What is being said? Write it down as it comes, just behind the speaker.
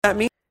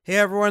Hey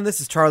everyone,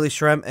 this is Charlie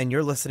Shrem, and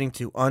you're listening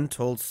to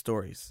Untold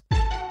Stories.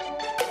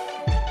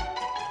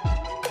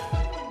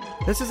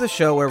 This is a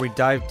show where we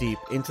dive deep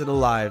into the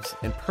lives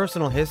and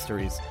personal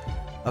histories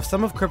of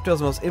some of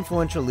crypto's most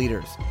influential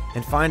leaders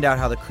and find out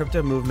how the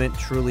crypto movement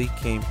truly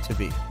came to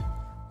be.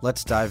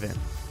 Let's dive in.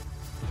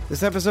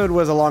 This episode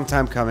was a long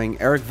time coming.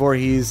 Eric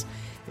Voorhees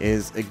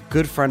is a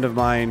good friend of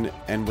mine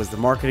and was the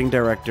marketing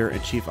director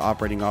and chief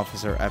operating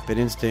officer at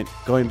BitInstant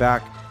going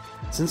back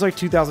since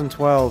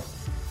 2012.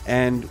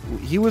 And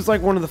he was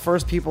one of the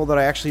first people that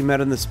I actually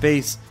met in the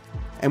space.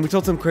 And we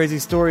told some crazy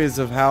stories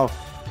of how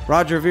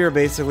Roger Ver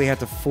basically had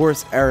to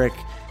force Eric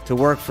to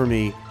work for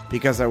me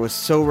because I was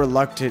so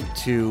reluctant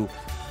to,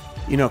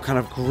 kind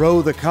of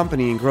grow the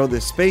company and grow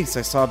this space.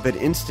 I saw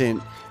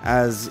BitInstant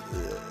as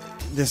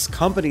this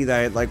company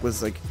that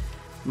was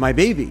my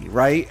baby,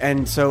 right?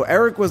 And so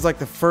Eric was the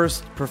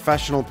first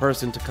professional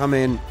person to come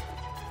in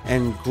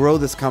and grow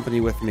this company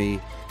with me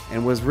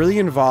and was really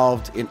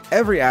involved in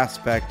every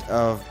aspect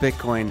of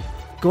Bitcoin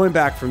going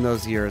back from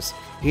those years.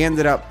 He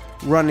ended up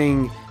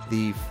running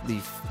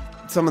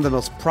some of the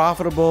most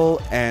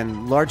profitable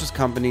and largest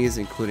companies,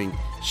 including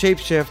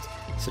Shapeshift,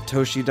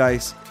 Satoshi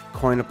Dice,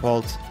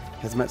 Coinapult,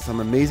 has met some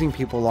amazing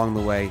people along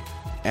the way,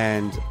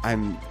 and I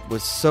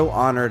was so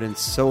honored and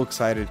so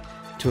excited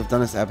to have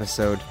done this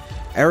episode.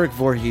 Eric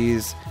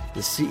Voorhees, the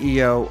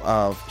CEO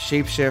of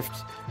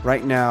Shapeshift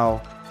right now,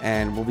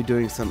 and we'll be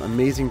doing some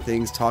amazing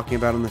things, talking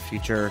about in the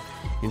future.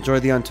 Enjoy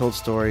the Untold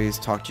Stories.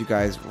 Talk to you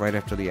guys right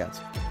after the ads.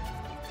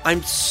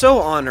 I'm so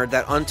honored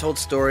that Untold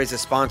Stories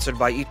is sponsored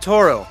by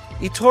eToro.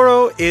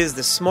 eToro is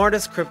the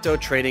smartest crypto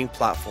trading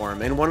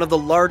platform and one of the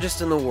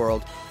largest in the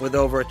world, with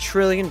over $1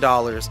 trillion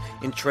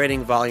in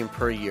trading volume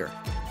per year.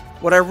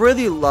 What I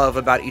really love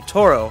about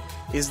eToro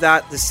is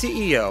that the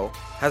CEO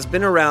has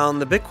been around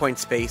the Bitcoin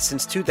space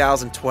since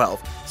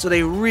 2012, so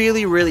they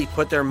really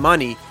put their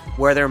money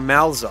where their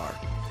mouths are.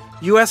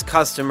 US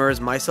customers,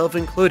 myself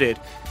included,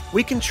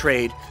 we can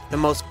trade the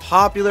most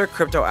popular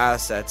crypto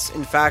assets,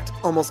 in fact,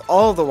 almost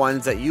all of the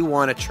ones that you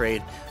want to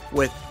trade,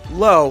 with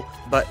low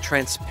but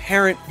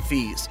transparent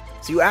fees.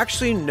 So you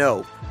actually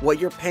know what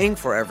you're paying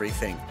for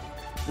everything.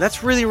 And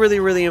that's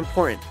really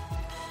important.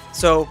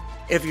 So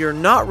if you're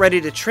not ready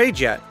to trade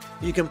yet,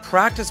 you can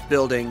practice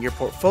building your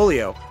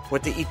portfolio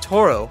with the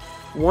eToro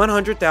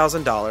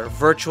 $100,000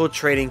 virtual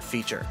trading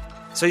feature.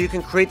 So you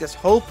can create this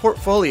whole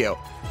portfolio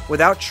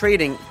without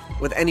trading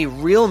with any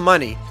real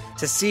money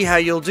to see how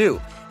you'll do.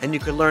 And you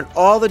can learn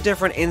all the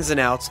different ins and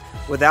outs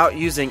without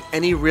using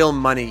any real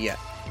money yet.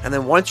 And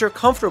then once you're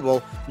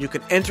comfortable, you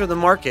can enter the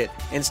market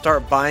and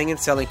start buying and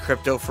selling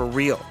crypto for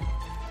real.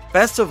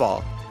 Best of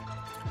all,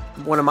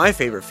 one of my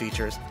favorite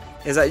features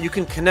is that you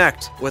can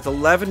connect with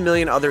 11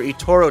 million other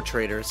eToro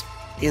traders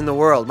in the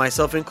world,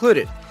 myself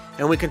included.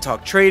 And we can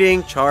talk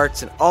trading,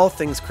 charts, and all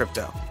things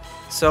crypto.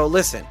 So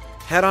listen,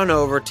 head on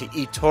over to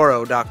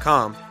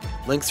eToro.com,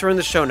 links are in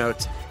the show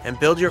notes, and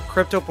build your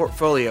crypto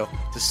portfolio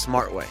the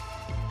smart way.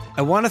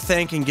 I want to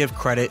thank and give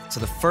credit to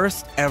the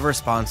first ever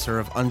sponsor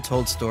of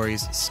Untold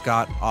Stories,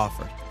 Scott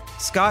Offord.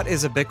 Scott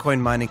is a Bitcoin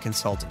mining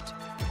consultant,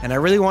 and I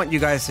really want you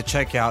guys to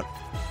check out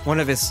one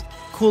of his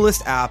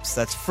coolest apps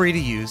that's free to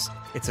use.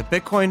 It's a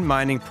Bitcoin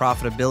mining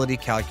profitability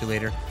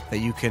calculator that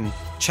you can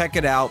check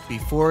it out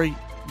before you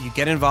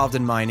get involved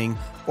in mining,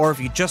 or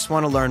if you just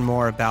want to learn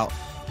more about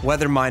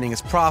whether mining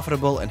is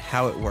profitable and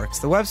how it works.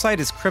 The website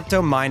is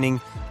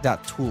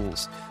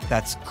cryptomining.tools.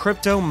 That's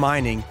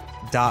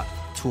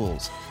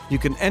cryptomining.tools. You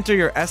can enter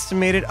your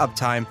estimated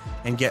uptime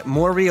and get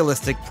more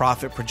realistic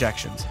profit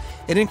projections.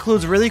 It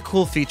includes really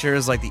cool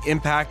features like the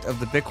impact of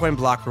the Bitcoin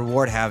block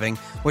reward halving,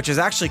 which is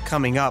actually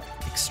coming up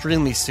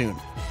extremely soon.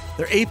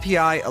 Their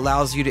API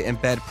allows you to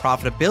embed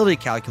profitability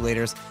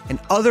calculators and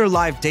other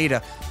live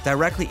data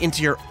directly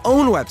into your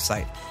own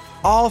website,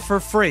 all for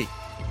free.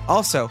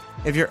 Also,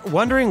 if you're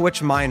wondering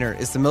which miner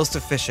is the most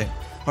efficient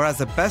or has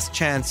the best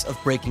chance of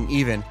breaking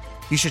even,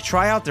 you should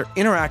try out their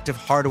interactive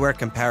hardware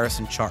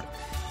comparison chart.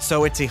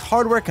 So it's a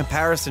hardware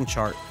comparison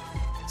chart,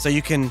 so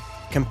you can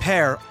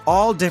compare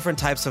all different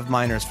types of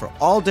miners for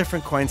all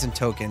different coins and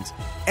tokens,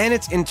 and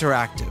it's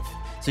interactive,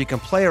 so you can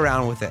play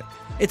around with it.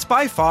 It's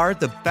by far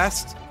the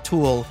best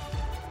tool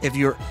if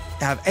you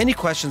have any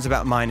questions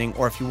about mining,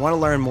 or if you want to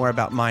learn more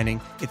about mining.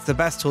 It's the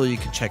best tool. You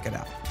can check it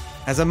out.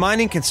 As a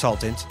mining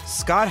consultant,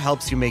 Scott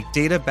helps you make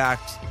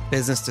data-backed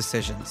business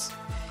decisions.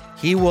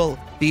 He will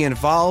be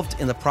involved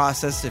in the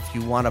process if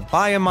you want to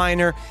buy a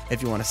miner,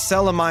 if you want to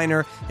sell a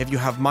miner, if you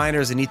have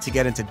miners that need to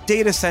get into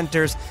data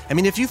centers. I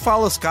mean, if you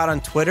follow Scott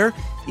on Twitter,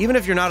 even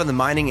if you're not in the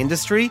mining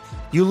industry,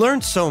 you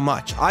learn so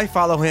much. I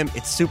follow him.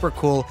 It's super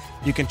cool.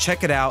 You can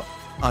check it out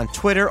on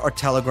Twitter or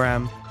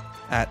Telegram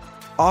at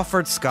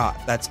Offord Scott.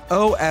 That's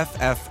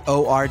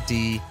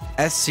OFFORDSCOTT.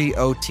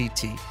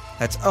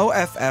 That's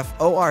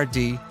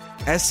OFFORDSCOTT.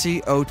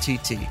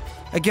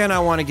 Again, I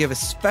want to give a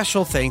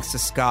special thanks to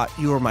Scott.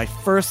 You were my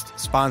first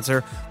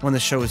sponsor when the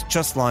show was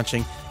just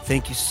launching.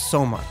 Thank you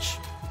so much.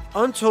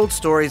 Untold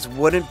Stories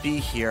wouldn't be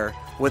here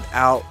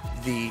without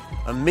the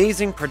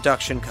amazing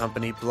production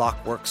company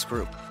Blockworks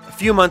Group. A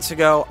few months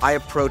ago, I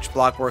approached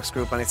Blockworks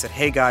Group and I said,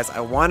 hey guys,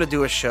 I want to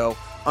do a show,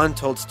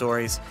 Untold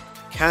Stories.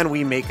 Can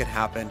we make it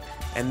happen?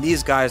 And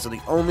these guys are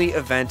the only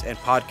event and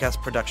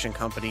podcast production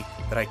company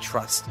that I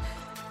trust.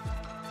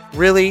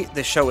 Really,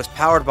 the show is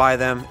powered by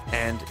them,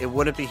 and it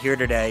wouldn't be here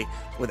today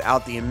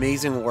without the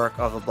amazing work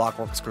of the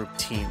Blockworks Group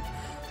team.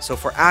 So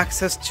for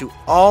access to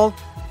all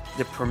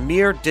the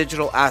premier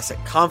digital asset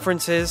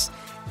conferences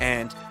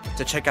and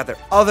to check out their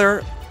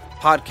other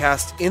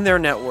podcasts in their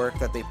network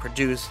that they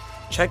produce,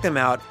 check them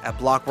out at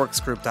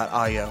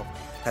blockworksgroup.io.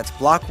 That's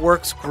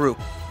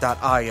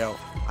blockworksgroup.io.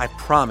 I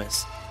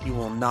promise you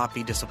will not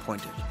be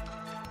disappointed.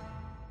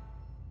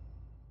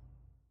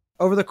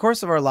 Over the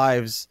course of our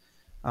lives,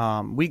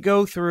 we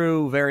go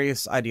through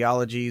various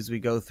ideologies. We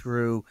go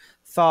through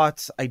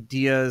thoughts,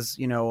 ideas.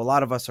 A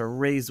lot of us are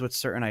raised with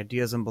certain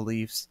ideas and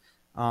beliefs,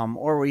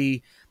 or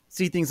we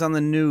see things on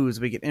the news.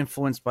 We get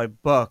influenced by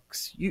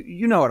books.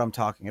 You know what I'm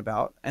talking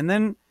about. And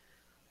then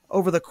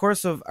over the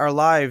course of our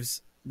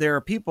lives, there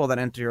are people that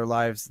enter your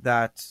lives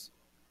that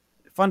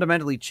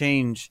fundamentally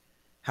change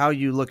how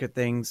you look at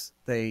things.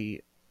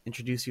 They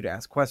introduce you to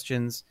ask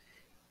questions,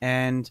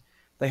 and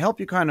they help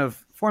you kind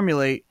of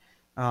formulate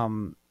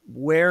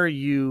where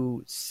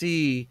you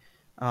see,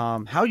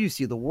 how you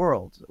see the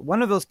world.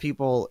 One of those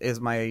people is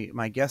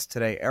my guest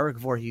today, Eric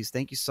Voorhees.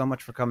 Thank you so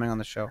much for coming on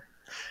the show.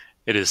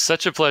 It is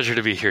such a pleasure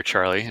to be here,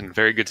 Charlie, and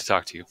very good to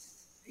talk to you.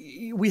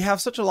 We have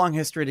such a long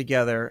history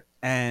together,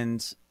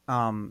 and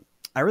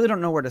I really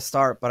don't know where to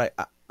start, but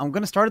I'm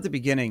going to start at the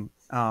beginning.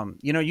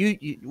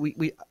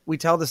 We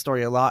tell this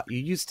story a lot. You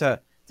used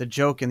to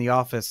joke in the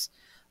office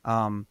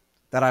that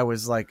I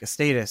was like a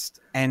statist,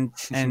 and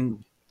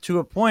to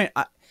a point,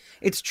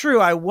 it's true.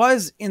 I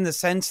was, in the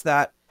sense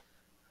that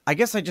I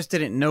guess I just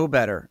didn't know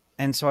better,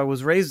 and so I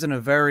was raised in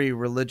a very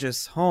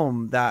religious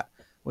home that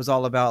was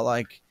all about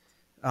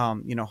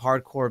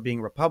hardcore being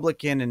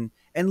Republican,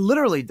 and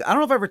literally, I don't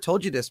know if I ever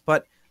told you this,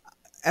 but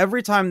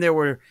every time there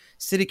were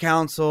city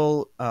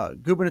council,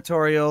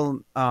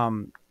 gubernatorial,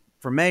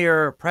 for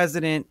mayor,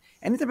 president,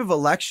 any type of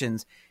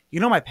elections,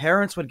 my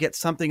parents would get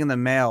something in the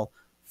mail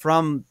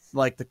from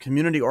like the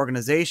community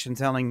organization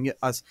telling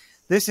us,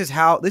 this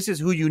is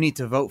who you need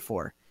to vote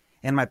for.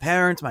 And my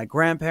parents, my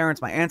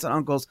grandparents, my aunts and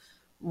uncles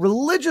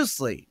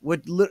religiously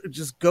would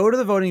just go to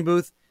the voting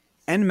booth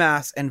en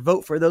masse and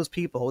vote for those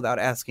people without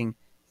asking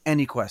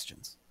any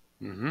questions.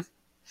 Mm-hmm.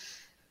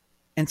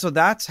 And so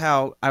that's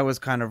how I was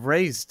kind of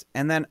raised.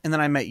 And then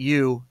I met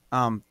you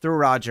through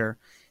Roger,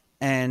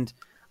 and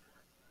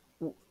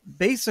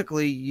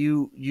basically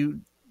you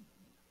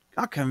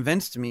not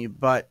convinced me,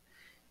 but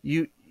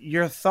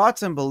your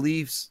thoughts and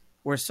beliefs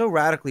were so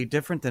radically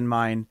different than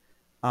mine.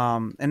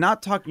 And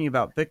not talking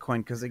about Bitcoin,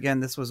 because again,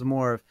 this was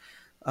more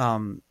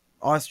of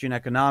Austrian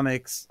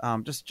economics,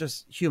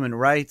 just human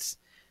rights.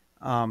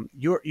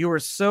 You were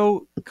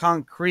so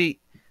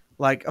concrete,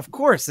 like, of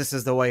course this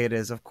is the way it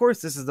is, of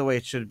course this is the way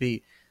it should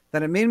be,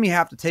 that it made me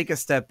have to take a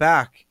step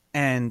back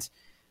and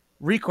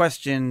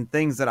re-question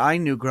things that I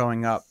knew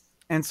growing up.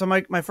 And so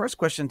my first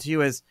question to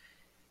you is,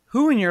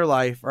 who in your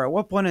life, or at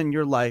what point in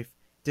your life,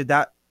 did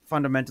that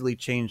fundamentally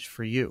change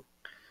for you?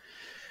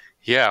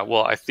 Yeah,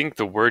 well, I think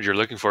the word you're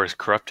looking for is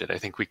corrupted. I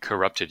think we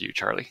corrupted you,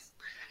 Charlie.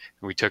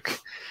 We took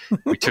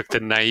the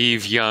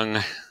naive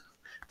young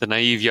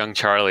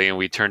Charlie, and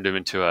we turned him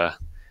into a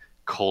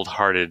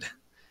cold-hearted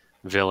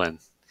villain.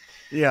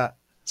 Yeah.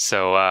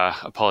 So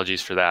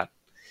apologies for that.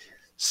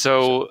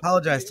 So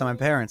apologize to my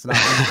parents.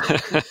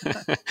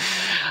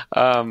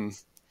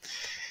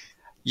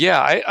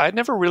 Yeah, I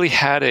never really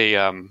had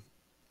a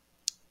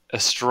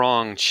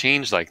strong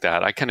change like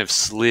that. I kind of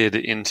slid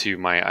into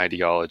my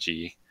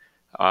ideology.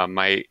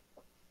 My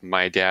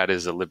dad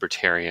is a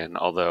libertarian,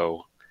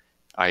 although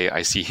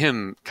I see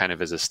him kind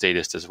of as a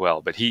statist as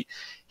well. But he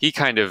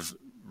kind of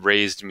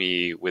raised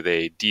me with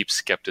a deep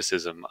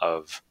skepticism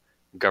of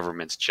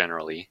governments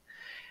generally.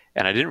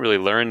 And I didn't really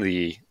learn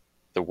the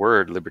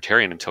word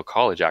libertarian until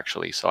college,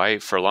 actually. So I,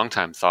 for a long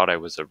time, thought I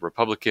was a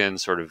Republican,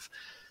 sort of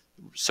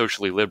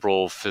socially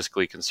liberal,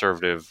 fiscally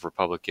conservative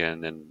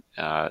Republican, and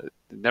it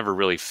never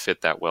really fit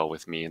that well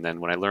with me. And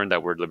then when I learned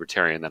that word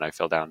libertarian, then I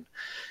fell down,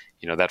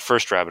 that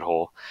first rabbit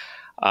hole.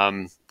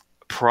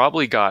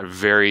 Probably got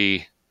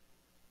very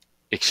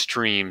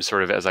extreme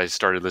sort of as I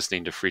started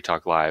listening to Free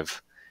Talk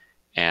Live.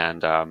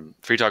 And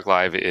Free Talk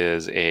Live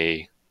is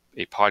a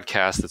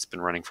podcast that's been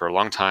running for a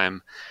long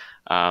time,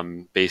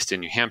 based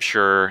in New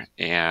Hampshire.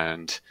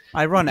 And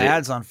I run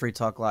ads on Free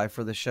Talk Live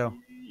for the show.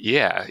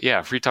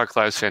 Yeah. Free Talk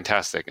Live is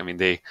fantastic. I mean,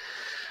 they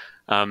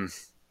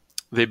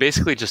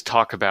basically just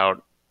talk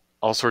about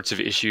all sorts of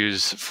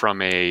issues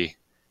from a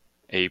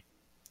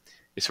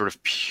sort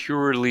of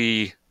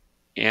purely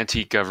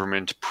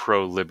anti-government,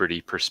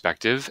 pro-liberty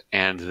perspective,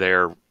 and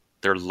their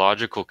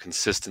logical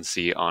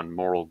consistency on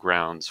moral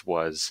grounds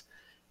was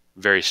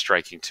very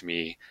striking to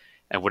me.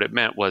 And what it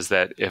meant was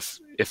that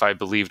if I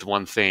believed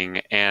one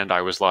thing and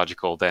I was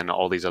logical, then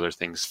all these other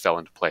things fell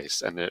into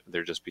place, and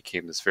there just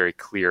became this very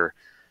clear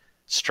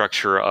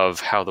structure of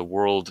how the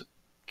world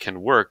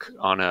can work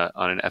on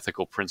an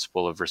ethical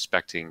principle of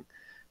respecting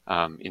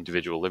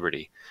individual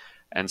liberty.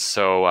 And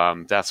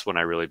so that's when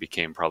I really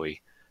became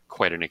probably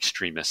quite an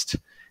extremist.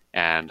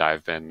 And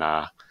I've been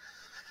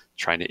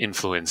trying to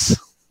influence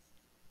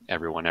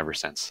everyone ever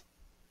since.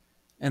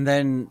 And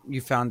then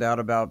you found out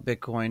about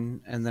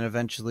Bitcoin, and then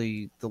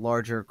eventually the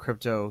larger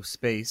crypto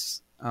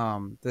space.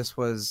 This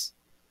was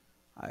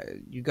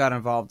you got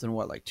involved in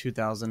what, like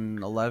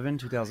 2011,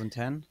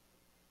 2010?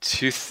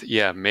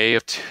 Yeah, May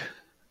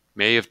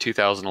of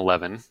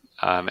 2011,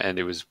 and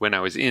it was when I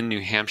was in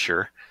New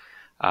Hampshire,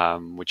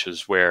 which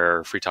is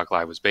where Free Talk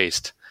Live was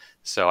based.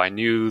 So I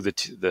knew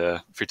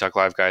the Free Talk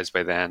Live guys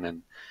by then,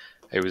 and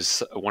it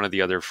was one of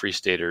the other Free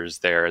Staters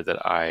there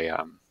that I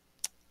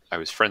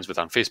was friends with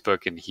on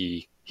Facebook, and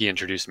he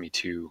introduced me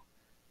to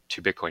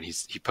Bitcoin.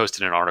 He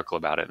posted an article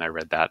about it, and I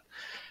read that,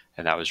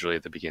 and that was really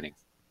the beginning.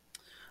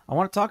 I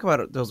want to talk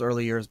about those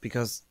early years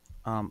because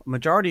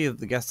majority of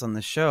the guests on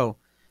this show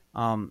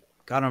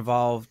got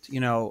involved,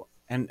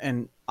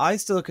 and I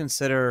still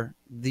consider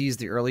these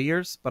the early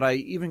years, but I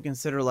even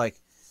consider like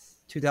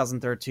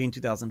 2013,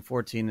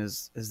 2014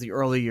 is the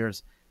early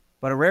years.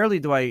 But rarely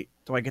do I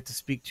get to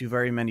speak to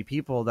very many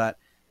people that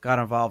got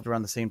involved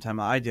around the same time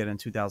I did in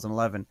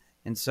 2011.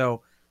 And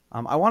so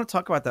I want to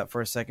talk about that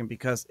for a second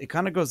because it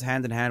kind of goes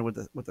hand in hand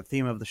with the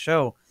theme of the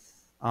show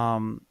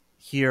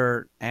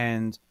here.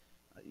 And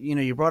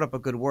you brought up a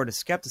good word, is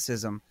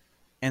skepticism.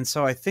 And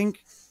so I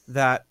think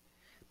that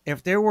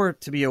if there were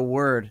to be a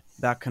word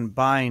that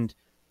combined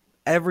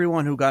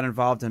everyone who got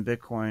involved in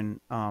Bitcoin,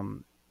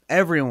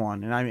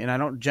 everyone, and I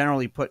don't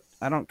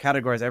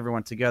categorize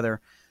everyone together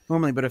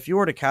normally, but if you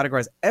were to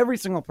categorize every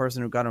single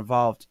person who got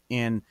involved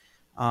in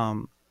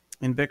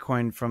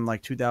Bitcoin from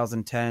like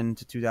 2010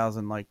 to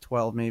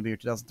 2012 maybe, or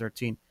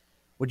 2013,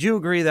 would you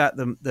agree that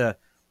the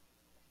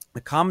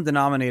common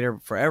denominator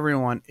for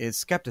everyone is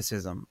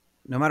skepticism?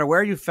 No matter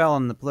where you fell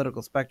on the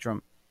political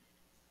spectrum,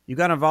 you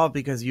got involved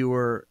because you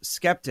were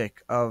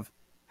skeptic of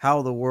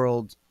how the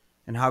world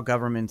and how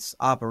governments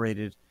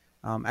operated,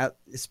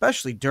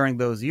 especially during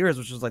those years,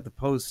 which was like the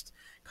post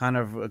kind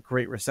of a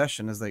Great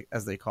Recession, as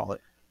they call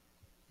it.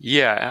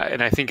 Yeah,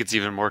 and I think it's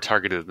even more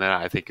targeted than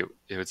that. I think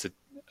it was a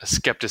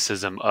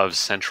skepticism of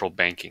central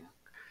banking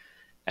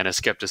and a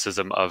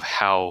skepticism of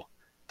how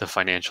the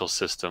financial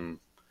system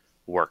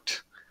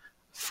worked.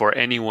 For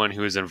anyone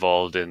who was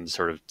involved in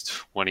sort of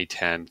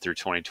 2010 through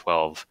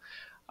 2012,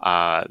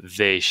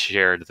 they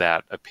shared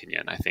that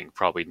opinion. I think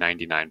probably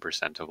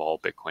 99% of all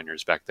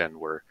Bitcoiners back then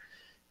were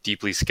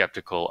deeply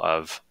skeptical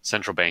of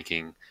central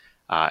banking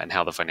and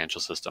how the financial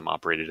system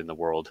operated in the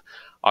world.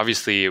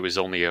 Obviously, it was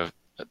only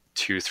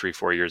 2, 3,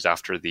 4 years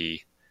after the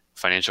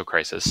financial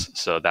crisis,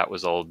 so that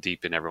was all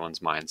deep in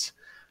everyone's minds.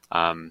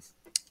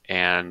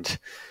 And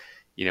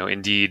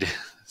indeed,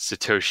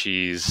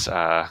 Satoshi's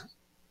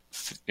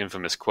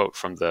infamous quote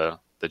from the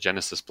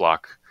Genesis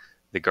block,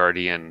 the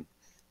Guardian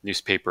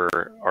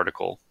newspaper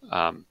article,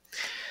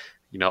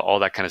 all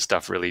that kind of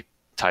stuff really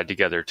tied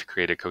together to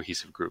create a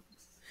cohesive group.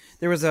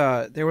 There was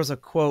a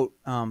quote.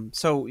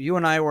 So you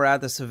and I were at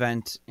this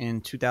event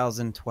in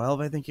 2012,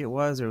 I think it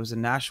was. It was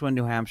in Nashua,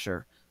 New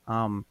Hampshire.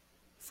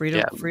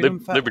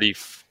 Liberty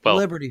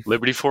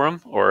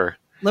Forum or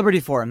Liberty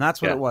Forum.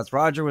 That's what it was.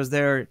 Roger was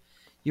there.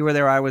 You were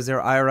there. I was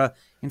there. Ira.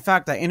 In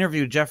fact, I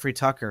interviewed Jeffrey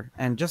Tucker,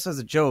 and just as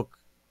a joke,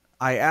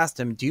 I asked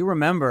him, "Do you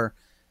remember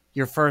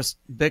your first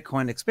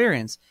Bitcoin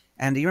experience?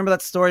 And do you remember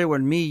that story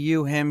when me,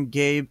 you, him,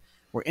 Gabe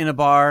were in a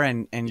bar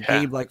and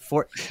Gabe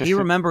he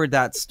remembered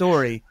that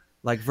story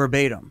like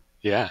verbatim."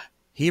 Yeah.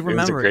 He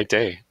remembered. It was a great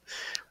day.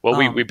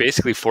 Well, we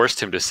basically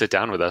forced him to sit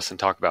down with us and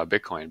talk about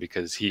Bitcoin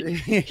because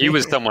he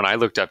was someone I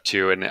looked up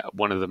to and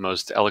one of the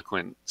most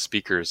eloquent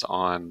speakers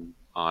on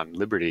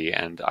Liberty.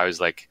 And I was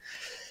like,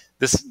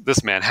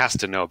 this man has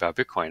to know about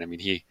Bitcoin. I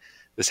mean,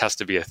 this has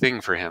to be a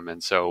thing for him.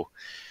 And so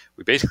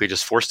we basically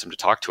just forced him to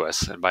talk to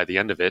us. And by the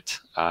end of it,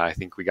 I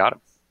think we got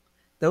him.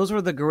 Those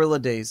were the guerrilla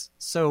days.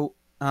 So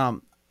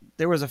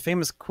there was a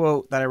famous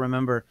quote that I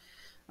remember.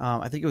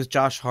 I think it was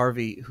Josh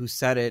Harvey who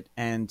said it,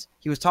 and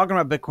he was talking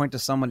about Bitcoin to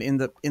someone in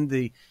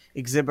the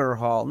exhibitor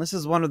hall. And this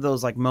is one of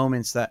those like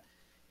moments that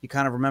you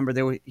kind of remember.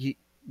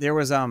 There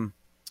was and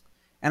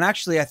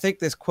actually I think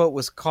this quote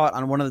was caught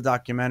on one of the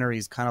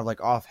documentaries, kind of like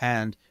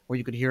offhand, where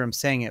you could hear him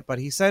saying it. But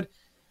he said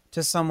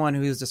to someone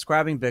who was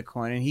describing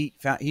Bitcoin, and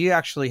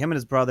him and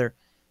his brother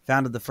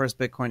founded the first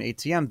Bitcoin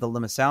ATM, the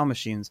Limassol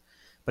machines.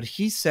 But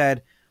he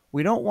said,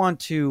 "We don't want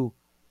to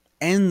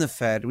end the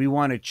Fed; we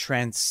want to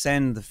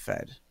transcend the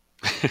Fed."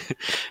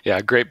 Yeah,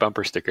 great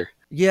bumper sticker.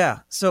 Yeah,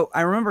 so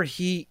I remember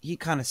he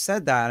kind of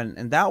said that,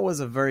 and that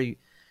was a very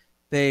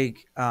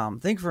big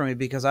thing for me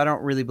because I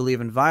don't really believe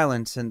in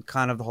violence and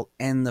kind of the whole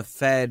end the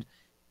Fed,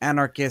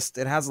 anarchist.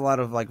 It has a lot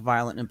of like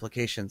violent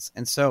implications,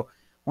 and so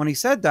when he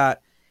said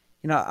that,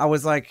 I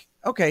was like,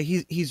 okay,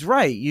 he's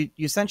right. You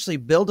essentially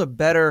build a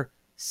better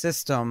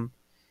system,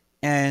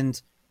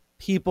 and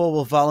people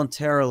will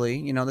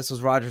voluntarily. This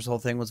was Roger's whole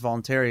thing was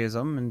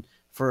voluntarism, and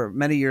for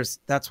many years,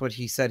 that's what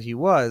he said he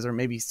was, or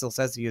maybe he still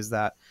says he is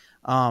that.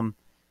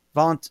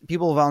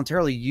 People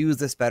voluntarily use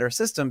this better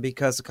system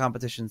because the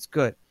competition's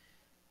good.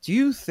 Do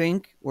you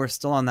think we're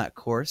still on that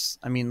course?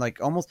 I mean,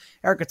 like almost,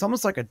 Eric, it's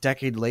almost like a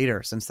decade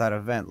later since that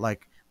event.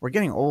 Like we're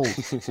getting old.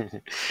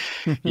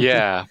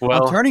 Yeah, I'm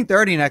well, turning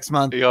 30 next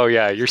month. oh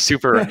yeah, you're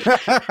super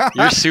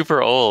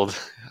old.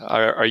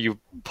 Are you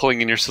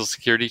pulling in your Social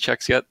Security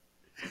checks yet?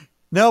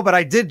 No, but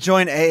I did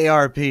join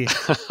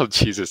AARP. Oh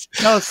Jesus.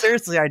 No,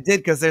 seriously, I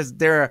did because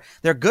they're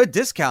good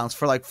discounts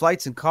for like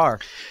flights and car.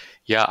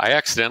 Yeah, I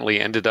accidentally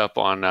ended up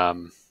on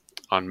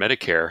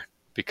Medicare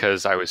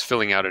because I was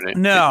filling out an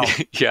No.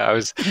 yeah, I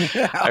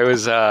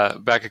was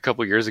back a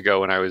couple years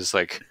ago when I was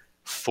like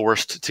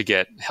forced to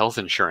get health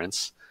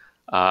insurance.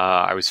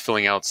 I was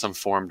filling out some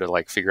form to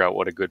like figure out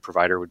what a good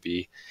provider would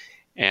be,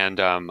 and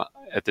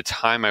at the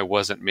time I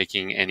wasn't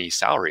making any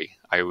salary.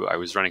 I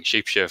was running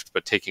Shapeshift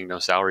but taking no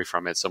salary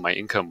from it, so my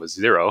income was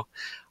zero.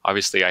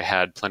 Obviously, I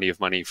had plenty of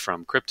money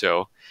from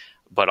crypto,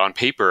 but on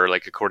paper,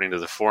 like according to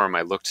the form,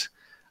 I looked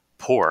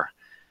poor.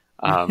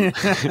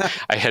 I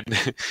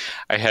had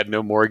I had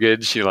no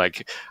mortgage.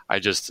 Like I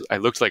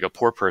looked like a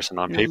poor person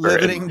on paper.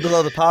 Living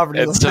below the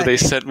poverty line. So they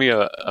sent me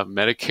a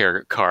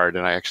Medicare card,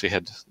 and I actually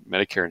had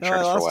Medicare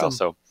insurance for a while.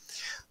 So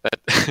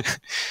that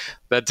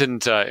that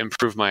didn't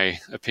improve my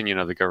opinion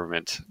of the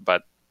government.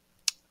 But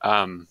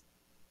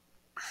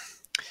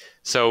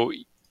so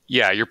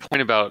yeah, your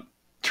point about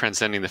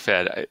transcending the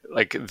Fed,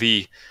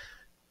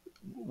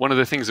 one of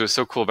the things that was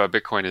so cool about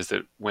Bitcoin is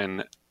that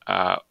when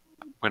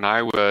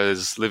I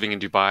was living in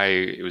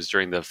Dubai, it was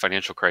during the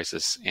financial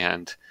crisis,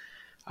 and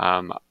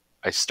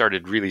I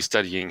started really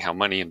studying how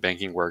money and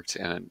banking worked,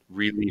 and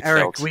really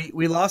Eric, felt.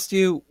 we lost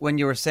you when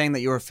you were saying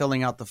that you were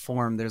filling out the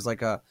form. There's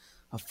like a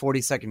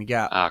 40-second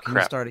gap. Can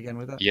you start again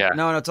with that? Yeah.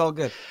 No, it's all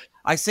good.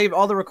 I saved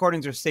all the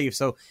recordings are saved.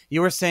 So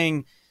you were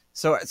saying,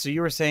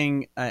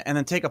 and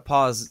then take a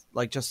pause,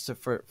 like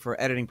for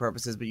editing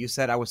purposes. But you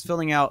said I was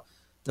filling out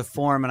the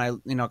form, and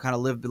I kind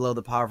of lived below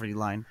the poverty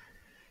line.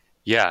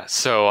 Yeah,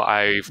 so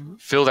I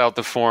filled out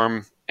the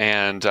form,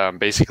 and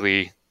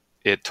basically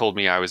it told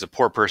me I was a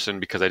poor person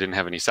because I didn't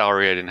have any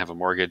salary, I didn't have a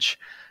mortgage,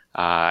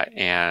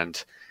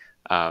 and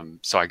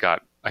so I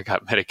got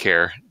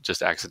Medicare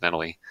just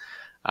accidentally.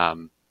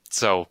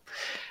 So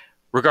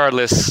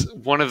regardless,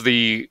 one of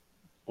the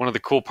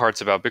cool parts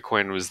about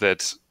Bitcoin was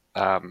that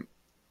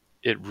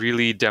it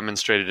really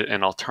demonstrated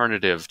an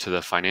alternative to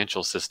the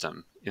financial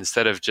system.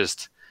 Instead of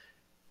just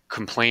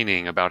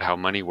complaining about how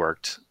money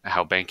worked,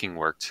 how banking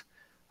worked,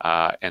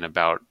 and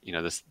about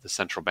the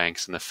central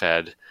banks and the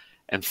Fed,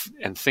 and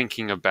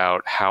thinking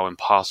about how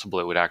impossible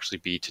it would actually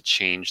be to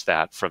change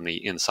that from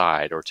the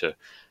inside, or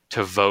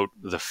to vote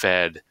the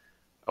Fed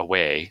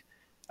away.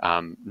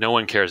 No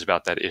one cares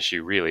about that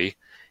issue really,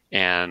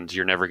 and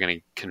you're never going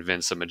to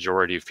convince a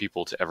majority of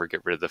people to ever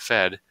get rid of the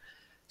Fed.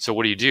 So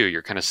what do?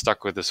 You're kind of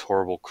stuck with this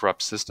horrible,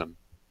 corrupt system.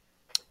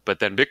 But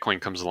then Bitcoin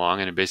comes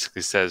along and it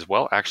basically says,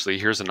 well, actually,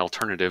 here's an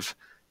alternative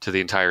to the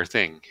entire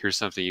thing. Here's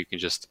something you can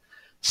just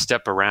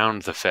step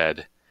around the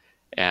Fed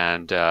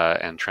and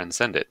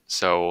transcend it.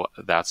 So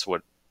that's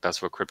what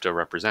crypto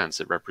represents.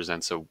 It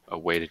represents a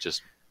way to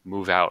just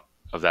move out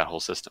of that whole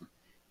system.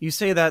 You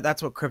say that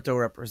that's what crypto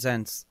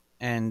represents,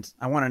 and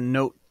I want to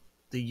note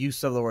the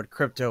use of the word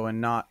crypto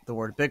and not the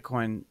word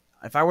Bitcoin.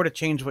 If I were to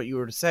change what you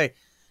were to say,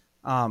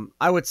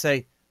 I would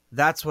say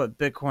that's what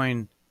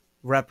Bitcoin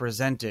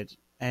represented.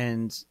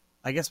 And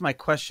I guess my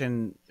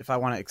question, if I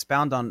want to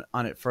expound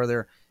on it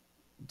further,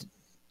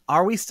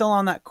 are we still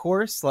on that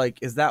course? Like,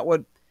 is that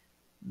what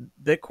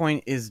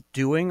Bitcoin is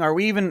doing? Are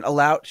we even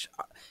allowed?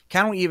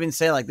 Can we even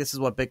say like this is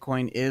what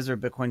Bitcoin is or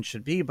Bitcoin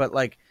should be? But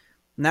like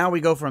now we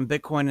go from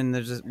Bitcoin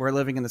and we're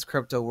living in this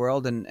crypto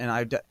world, and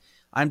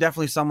I'm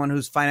definitely someone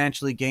who's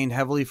financially gained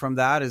heavily from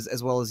that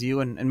as well as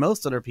you and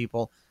most other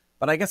people.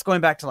 But I guess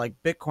going back to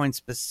like Bitcoin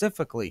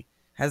specifically,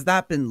 has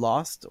that been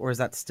lost, or is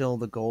that still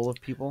the goal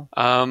of people?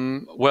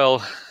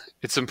 Well,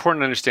 it's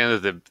important to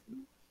understand that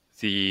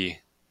the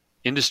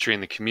industry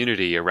and the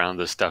community around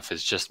this stuff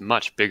is just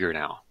much bigger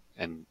now,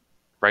 and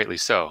rightly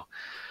so.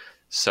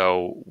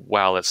 So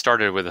while it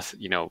started with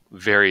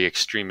very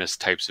extremist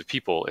types of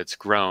people, it's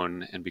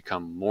grown and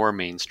become more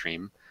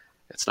mainstream.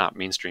 It's not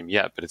mainstream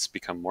yet, but it's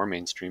become more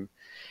mainstream.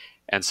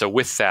 And so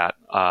with that,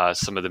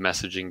 some of the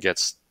messaging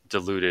gets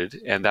diluted,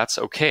 and that's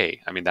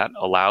okay. I mean, that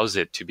allows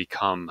it to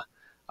become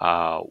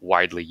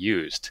widely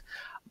used.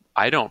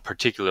 I don't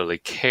particularly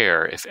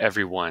care if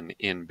everyone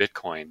in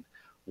Bitcoin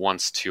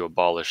wants to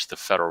abolish the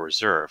Federal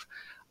Reserve.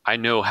 I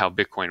know how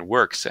Bitcoin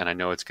works, and I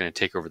know it's going to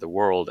take over the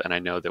world, and I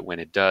know that when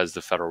it does,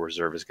 the Federal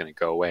Reserve is going to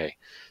go away.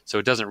 So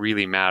it doesn't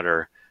really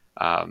matter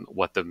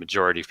what the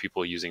majority of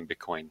people using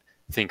Bitcoin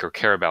think or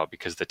care about,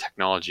 because the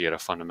technology at a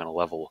fundamental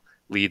level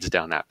leads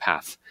down that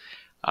path.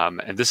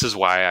 And this is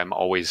why I'm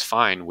always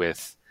fine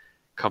with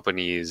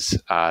companies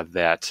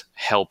that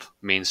help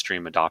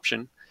mainstream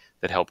adoption,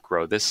 that help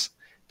grow this.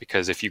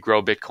 Because if you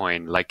grow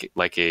Bitcoin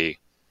like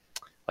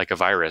a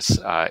virus,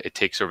 it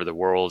takes over the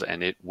world,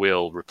 and it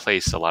will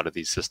replace a lot of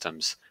these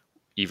systems,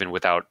 even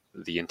without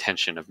the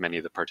intention of many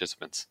of the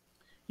participants.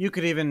 You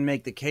could even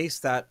make the case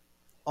that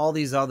all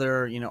these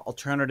other,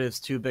 alternatives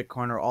to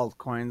Bitcoin or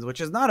altcoins, which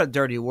is not a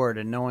dirty word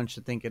and no one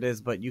should think it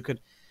is, but you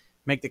could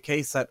make the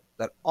case that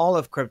all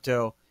of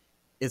crypto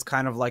is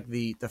kind of like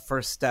the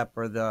first step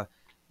or the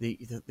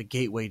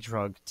gateway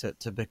drug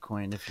to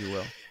Bitcoin, if you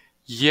will.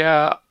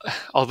 Yeah,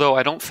 although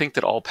I don't think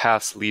that all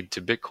paths lead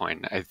to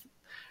Bitcoin.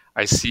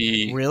 I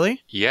see.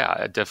 Really?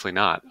 Yeah, definitely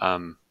not.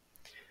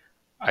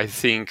 I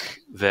think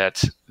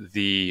that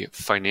the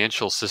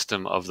financial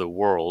system of the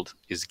world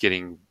is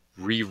getting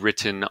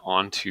rewritten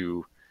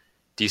onto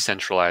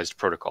decentralized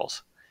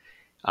protocols.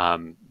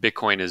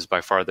 Bitcoin is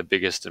by far the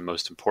biggest and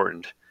most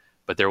important,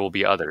 but there will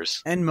be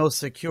others And most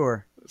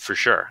secure. for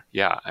sure.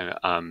 Yeah,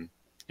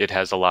 it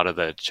has a lot of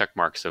the check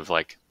marks of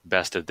like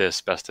best at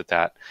this, best at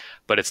that,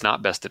 but it's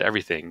not best at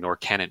everything, nor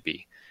can it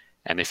be.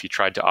 And if you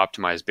tried to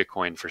optimize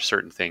Bitcoin for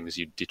certain things,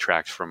 you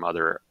detract from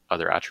other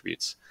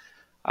attributes.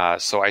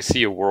 So I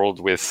see a world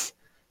with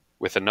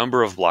a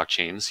number of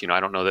blockchains. I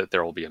don't know that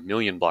there will be a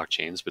million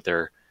blockchains, but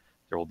there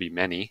will be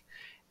many,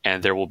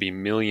 and there will be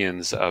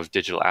millions of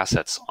digital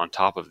assets on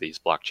top of these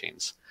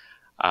blockchains.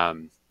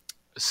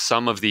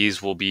 Some of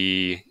these will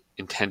be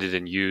intended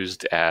and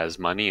used as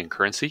money and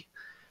currency.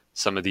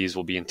 Some of these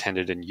will be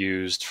intended and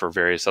used for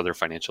various other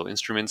financial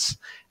instruments,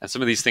 and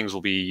some of these things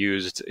will be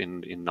used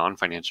in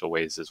non-financial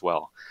ways as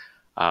well.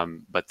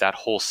 But that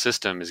whole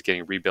system is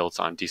getting rebuilt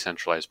on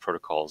decentralized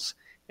protocols,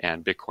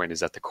 and Bitcoin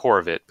is at the core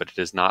of it, but it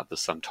is not the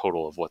sum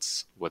total of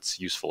what's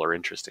useful or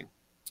interesting.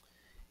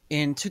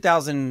 In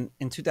 2013,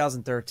 in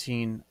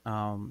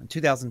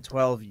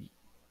 2012,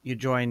 you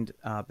joined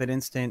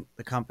BitInstant,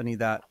 the company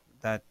that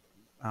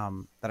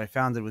I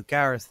founded with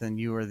Gareth, and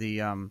you were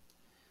the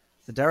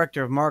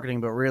director of marketing,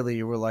 but really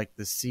you were like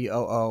the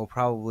COO,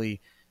 probably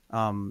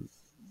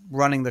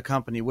running the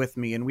company with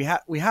me, and we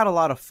had a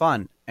lot of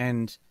fun,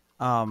 and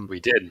we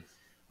did.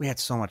 We had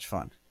so much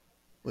fun.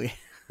 They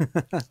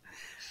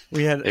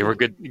were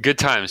good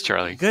times,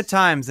 Charlie. Good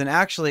times. And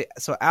actually,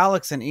 so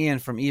Alex and Ian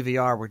from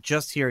EVR were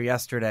just here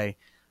yesterday.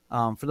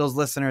 For those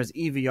listeners,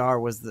 EVR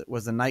was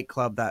the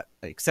nightclub that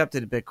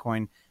accepted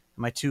Bitcoin.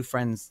 My two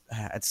friends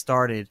had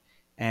started,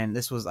 and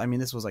this was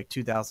like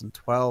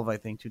 2012, I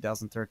think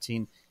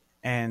 2013,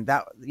 and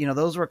that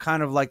those were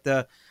kind of like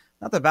not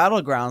the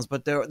battlegrounds,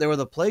 but they were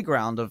the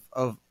playground of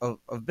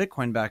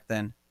Bitcoin back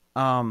then.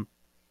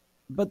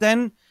 But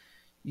then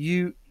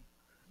you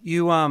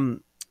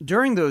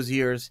during those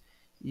years,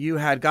 you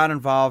had got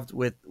involved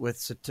with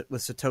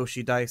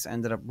Satoshi Dice,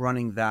 ended up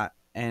running that,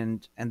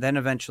 and then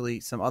eventually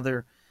some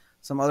other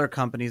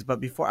companies. But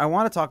before, I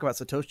want to talk about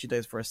Satoshi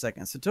Dice for a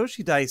second.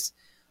 Satoshi Dice,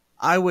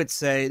 I would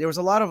say there was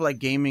a lot of like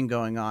gaming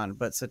going on,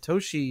 but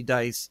Satoshi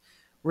Dice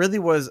really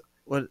was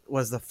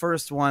the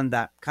first one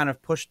that kind of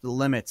pushed the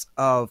limits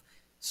of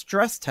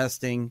stress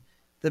testing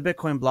the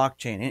Bitcoin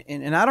blockchain.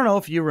 And I don't know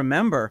if you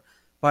remember,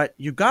 but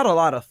you got a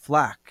lot of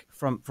flack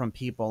from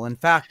people. In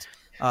fact,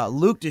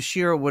 Luke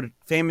Deshire would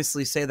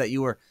famously say that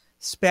you were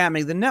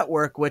spamming the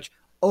network, which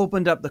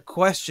opened up the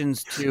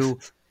questions to,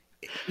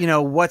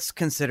 what's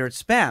considered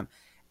spam.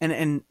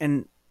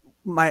 And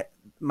I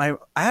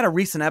had a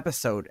recent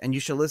episode, and you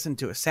should listen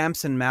to it.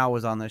 Samson Mao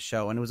was on this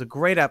show, and it was a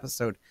great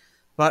episode.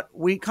 But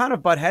we kind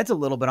of butt heads a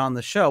little bit on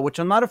the show, which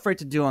I'm not afraid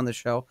to do on the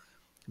show,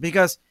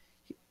 because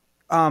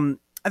I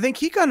think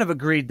he kind of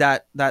agreed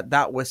that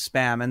was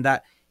spam, and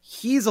that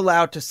he's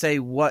allowed to say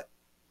what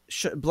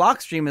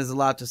Blockstream is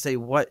allowed to say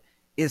what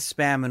is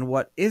spam and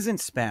what isn't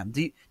spam.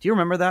 Do you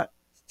remember that?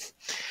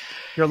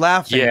 You're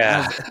laughing.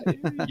 Yeah.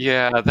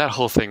 Yeah, that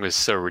whole thing was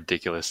so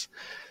ridiculous.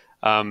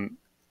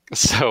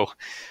 So,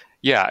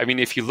 yeah, I mean,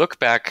 if you look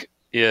back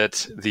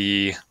at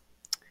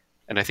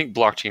and I think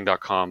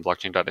blockchain.com,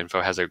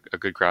 blockchain.info has a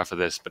good graph of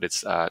this, but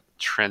it's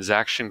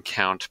transaction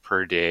count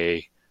per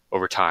day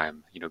over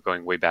time,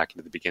 going way back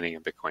into the beginning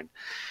of Bitcoin.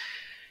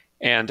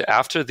 And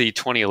after the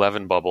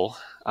 2011 bubble,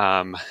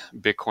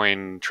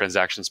 Bitcoin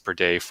transactions per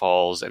day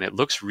falls, and it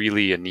looks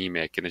really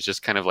anemic, and it's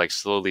just kind of like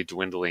slowly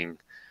dwindling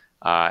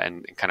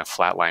and kind of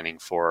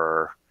flatlining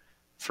for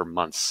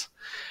months.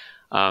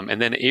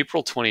 And then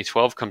April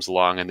 2012 comes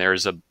along, and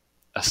there's a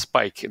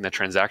spike in the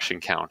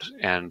transaction count.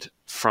 And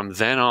from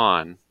then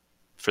on,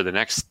 for the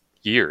next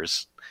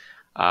years,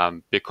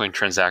 Bitcoin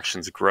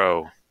transactions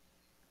grow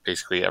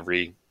basically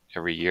every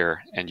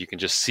year, and you can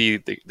just see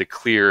the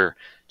clear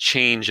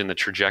change in the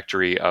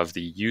trajectory of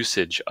the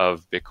usage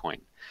of Bitcoin.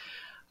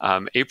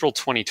 April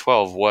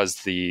 2012 was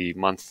the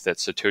month that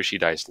Satoshi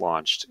Dice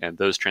launched, and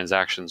those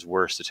transactions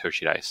were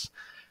Satoshi Dice.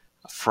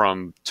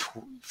 From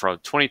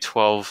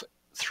 2012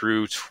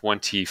 through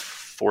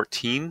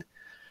 2014,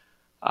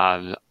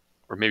 or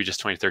maybe just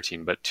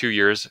 2013, but 2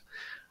 years,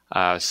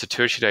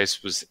 Satoshi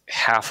Dice was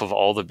half of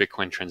all the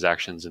Bitcoin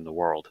transactions in the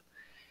world.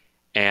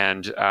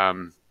 And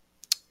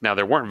now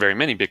there weren't very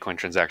many Bitcoin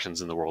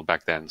transactions in the world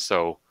back then,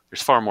 so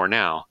there's far more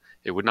now.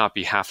 It would not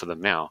be half of them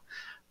now.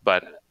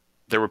 But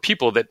there were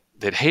people that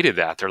hated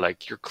that. They're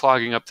like, you're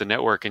clogging up the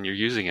network and you're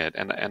using it.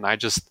 And I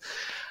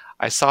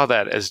saw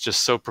that as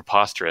just so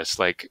preposterous.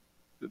 Like,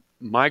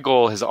 my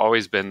goal has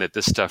always been that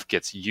this stuff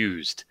gets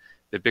used,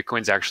 that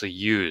Bitcoin's actually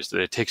used,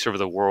 that it takes over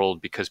the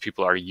world because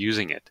people are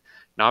using it,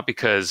 not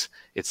because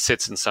it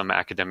sits in some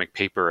academic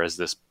paper as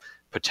this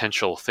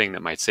potential thing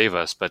that might save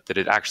us, but that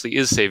it actually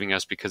is saving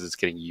us because it's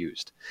getting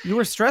used. You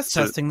were stress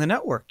testing the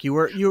network. You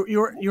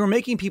were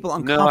making people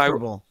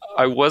uncomfortable. No,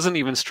 I wasn't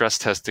even stress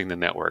testing the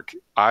network.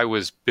 I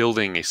was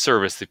building a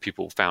service that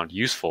people found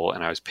useful,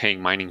 and I was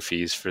paying mining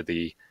fees for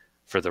the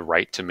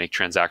right to make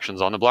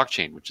transactions on the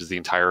blockchain, which is the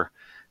entire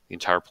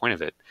point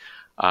of it.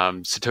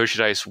 Satoshi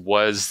Dice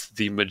was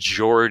the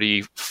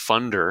majority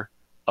funder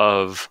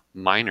of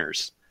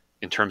miners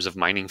in terms of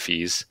mining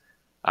fees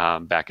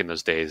back in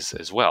those days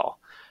as well.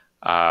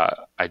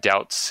 I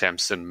doubt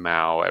Samson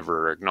Mow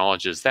ever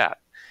acknowledges that.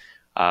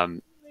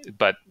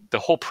 But the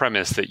whole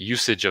premise that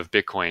usage of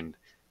Bitcoin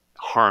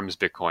harms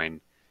Bitcoin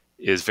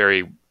is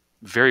very,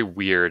 very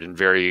weird and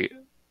very,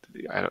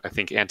 I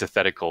think,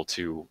 antithetical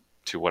to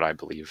what I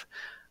believe.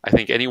 I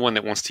think anyone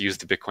that wants to use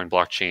the Bitcoin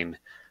blockchain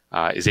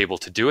is able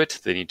to do it.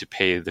 They need to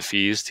pay the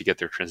fees to get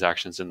their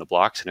transactions in the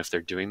blocks. And if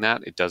they're doing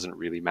that, it doesn't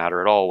really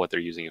matter at all what they're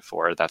using it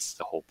for. That's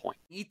the whole point.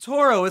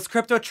 eToro is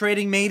crypto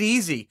trading made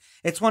easy.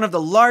 It's one of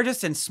the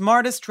largest and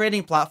smartest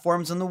trading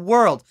platforms in the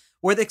world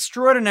with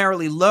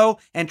extraordinarily low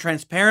and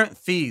transparent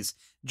fees.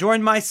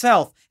 Join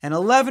myself and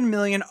 11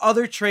 million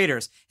other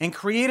traders and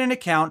create an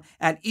account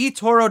at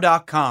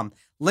eToro.com.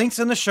 Links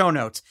in the show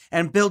notes,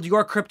 and build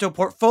your crypto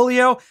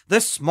portfolio the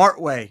smart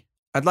way.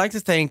 I'd like to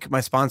thank my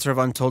sponsor of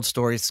Untold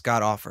Stories,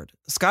 Scott Offord.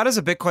 Scott is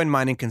a Bitcoin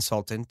mining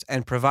consultant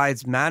and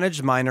provides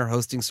managed miner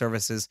hosting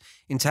services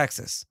in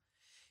Texas.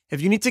 If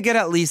you need to get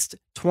at least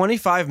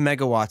 25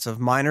 megawatts of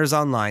miners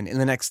online in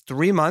the next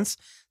 3 months,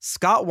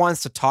 Scott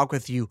wants to talk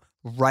with you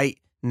right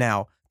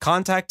now.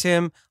 Contact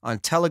him on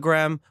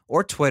Telegram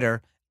or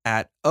Twitter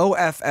at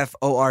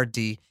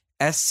OFFORDSCOTT.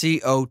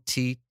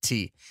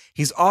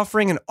 He's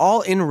offering an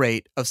all-in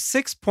rate of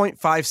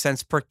 6.5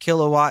 cents per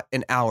kilowatt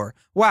an hour.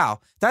 Wow,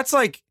 that's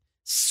like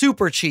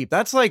super cheap.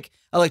 That's like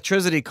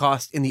electricity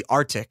cost in the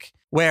Arctic,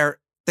 where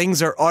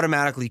things are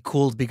automatically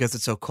cooled because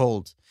it's so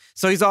cold.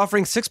 So he's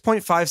offering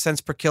 6.5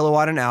 cents per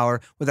kilowatt an hour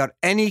without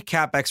any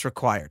CapEx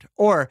required.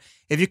 Or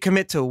if you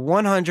commit to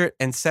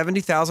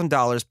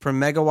 $170,000 per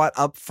megawatt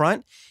up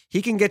front,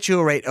 he can get you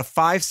a rate of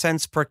 5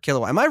 cents per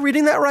kilowatt. Am I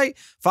reading that right?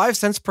 5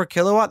 cents per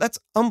kilowatt? That's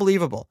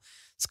unbelievable.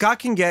 Scott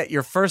can get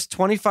your first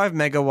 25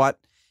 megawatt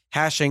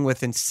hashing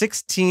within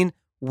 16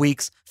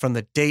 weeks from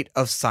the date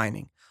of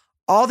signing.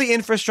 All the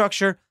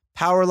infrastructure,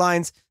 power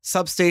lines,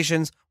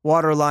 substations,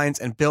 water lines,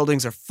 and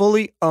buildings are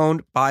fully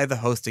owned by the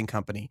hosting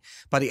company.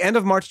 By the end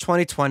of March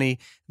 2020,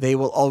 they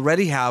will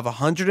already have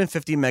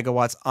 150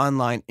 megawatts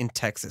online in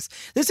Texas.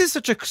 This is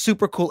such a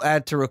super cool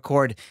ad to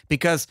record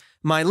because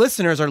my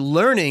listeners are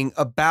learning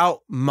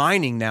about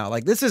mining now.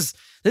 Like this is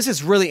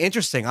really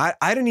interesting. I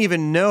didn't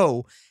even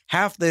know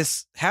half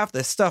this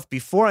stuff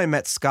before I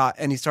met Scott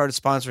and he started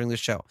sponsoring the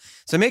show.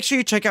 So make sure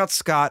you check out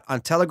Scott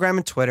on Telegram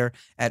and Twitter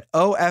at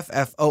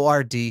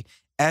OFFORDSCOTT.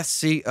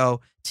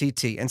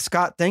 And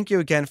Scott, thank you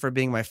again for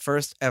being my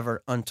first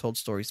ever Untold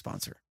Story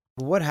sponsor.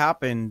 What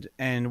happened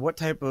and what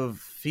type of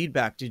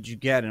feedback did you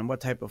get and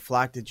what type of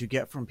flack did you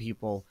get from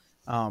people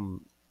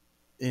during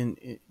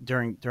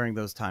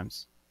those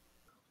times?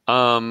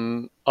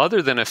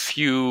 Other than a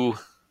few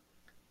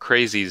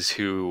crazies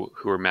who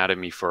were mad at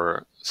me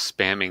for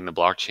spamming the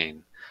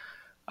blockchain,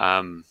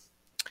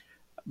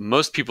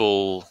 most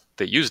people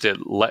that used it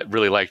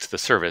really liked the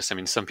service. I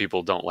mean, some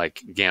people don't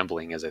like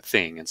gambling as a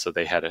thing, and so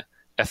they had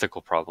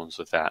ethical problems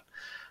with that.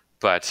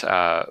 But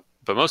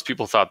most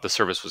people thought the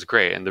service was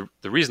great, and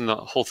the reason the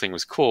whole thing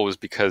was cool was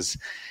because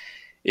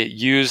it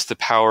used the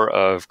power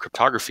of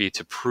cryptography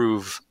to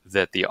prove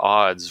that the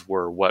odds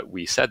were what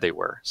we said they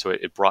were. So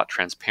it brought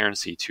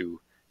transparency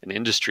to an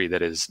industry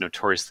that is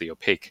notoriously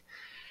opaque.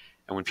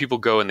 And when people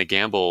go and they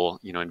gamble,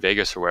 in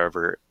Vegas or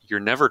wherever, you're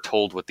never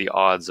told what the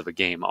odds of a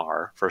game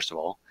are, first of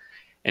all.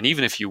 And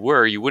even if you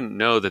were, you wouldn't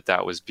know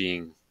that was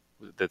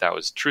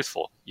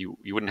truthful. You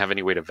wouldn't have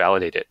any way to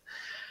validate it.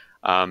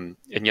 And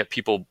yet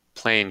people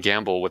play and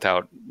gamble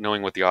without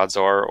knowing what the odds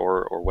are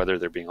or whether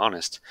they're being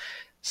honest.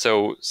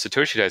 So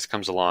Satoshi Dice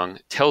comes along,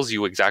 tells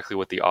you exactly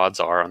what the odds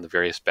are on the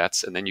various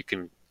bets, and then you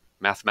can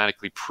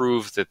mathematically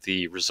prove that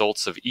the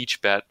results of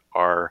each bet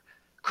are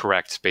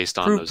correct based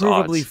on those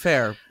odds. Provably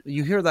fair.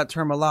 You hear that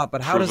term a lot,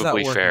 but how does that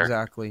work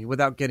exactly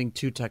without getting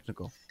too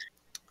technical?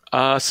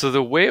 So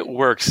the way it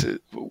works,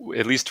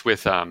 at least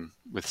with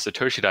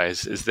Satoshi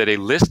Dice, is that a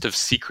list of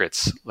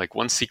secrets, like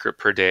one secret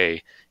per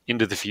day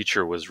into the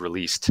future, was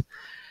released,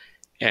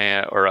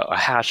 or a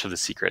hash of the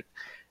secret.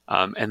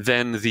 And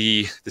then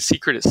the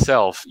secret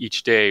itself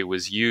each day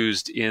was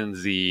used in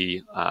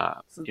the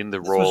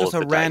roll. So just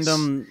a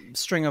random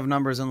string of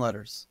numbers and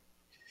letters.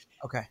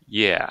 Okay.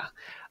 Yeah.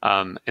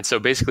 And so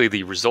basically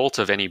the result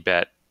of any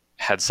bet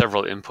had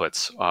several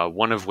inputs,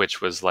 one of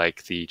which was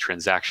like the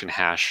transaction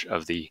hash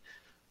of the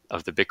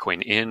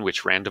Bitcoin in,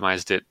 which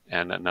randomized it,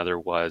 and another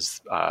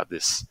was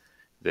this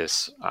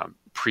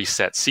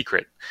preset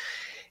secret.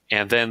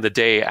 And then the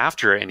day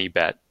after any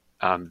bet,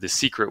 the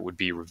secret would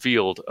be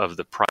revealed of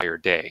the prior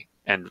day.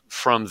 And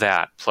from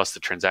that, plus the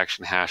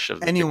transaction hash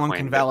of the anyone Bitcoin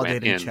can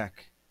validate and in,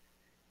 check.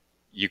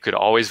 You could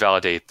always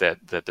validate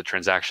that the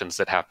transactions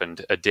that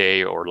happened a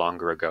day or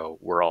longer ago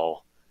were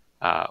all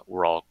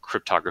were all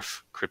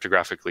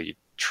cryptographically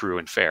true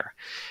and fair.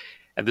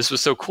 And this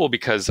was so cool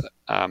because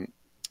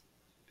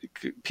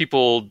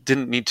people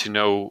didn't need to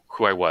know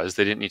who I was.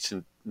 They didn't need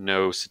to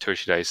know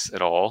Satoshi Dice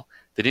at all.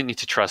 They didn't need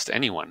to trust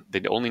anyone.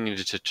 They only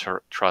needed to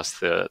trust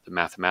the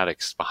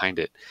mathematics behind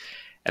it.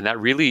 And that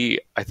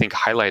really, I think,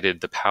 highlighted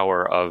the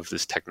power of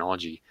this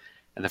technology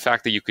and the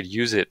fact that you could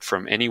use it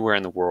from anywhere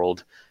in the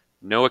world,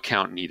 no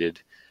account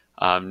needed,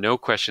 no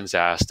questions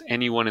asked.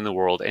 Anyone in the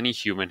world, any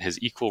human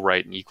has equal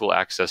right and equal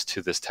access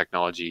to this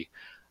technology.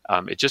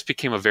 It just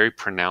became a very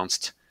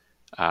pronounced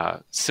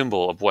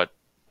symbol of what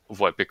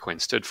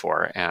Bitcoin stood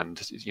for, and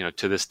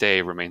to this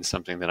day remains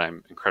something that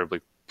I'm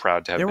incredibly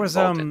proud to have been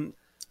involved in.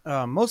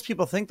 Most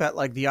people think that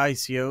like the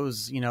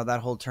ICOs, that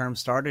whole term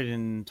started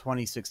in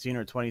 2016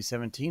 or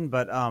 2017,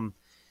 but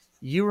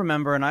you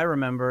remember and I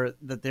remember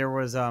that there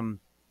was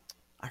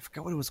I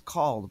forgot what it was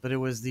called, but it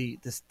was the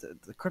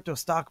crypto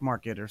stock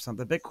market or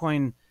something,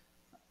 Bitcoin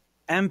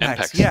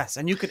MPEX. Yes,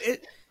 and you could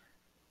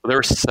well, there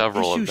were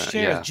several of them.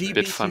 Shares, yeah, GBTC,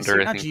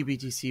 Bitfunder, not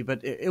GBTC,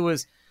 but it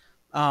was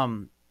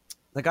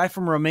the guy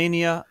from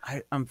Romania.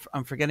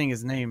 I'm forgetting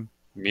his name.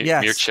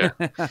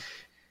 Mircea.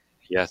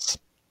 Yes.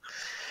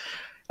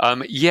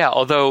 Yeah,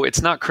 although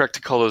it's not correct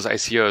to call those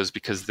ICOs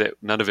because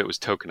none of it was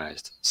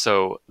tokenized.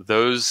 So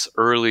those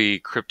early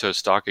crypto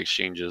stock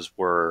exchanges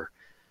were,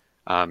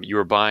 you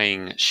were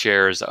buying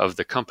shares of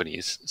the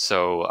companies.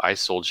 So I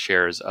sold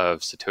shares of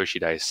Satoshi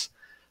Dice,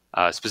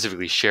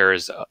 specifically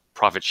shares,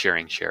 profit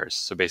sharing shares.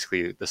 So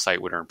basically the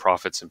site would earn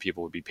profits and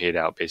people would be paid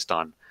out based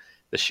on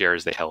the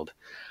shares they held.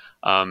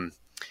 But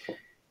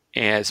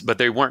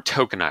they weren't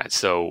tokenized.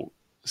 So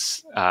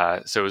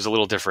it was a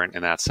little different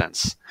in that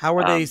sense. How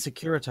were they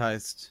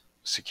securitized?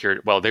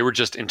 Well, they were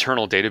just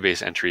internal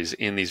database entries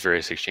in these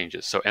various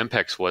exchanges. So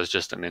MPEX was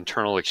just an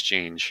internal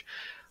exchange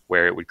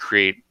where it would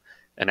create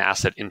an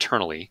asset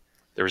internally.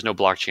 There was no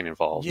blockchain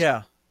involved.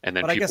 Yeah. And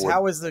then but I guess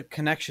how is the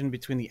connection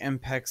between the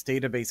MPEX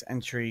database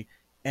entry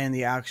and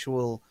the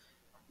actual,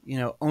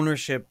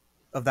 ownership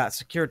of that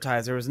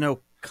securitized? There was no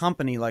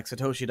company like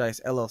Satoshi Dice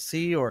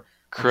LLC or...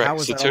 Correct.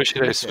 Satoshi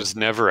Dice was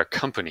never a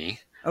company.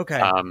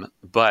 Okay.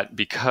 But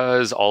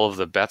because all of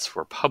the bets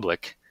were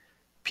public,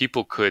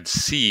 people could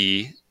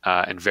see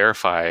and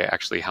verify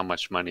actually how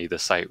much money the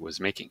site was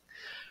making.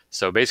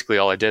 So basically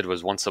all I did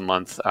was once a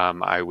month,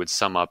 I would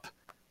sum up,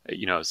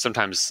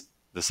 sometimes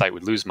the site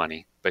would lose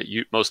money, but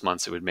most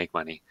months it would make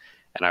money.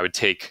 And I would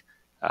take,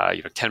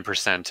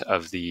 10%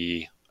 of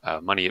the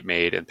money it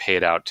made and pay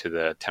it out to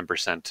the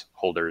 10%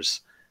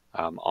 holders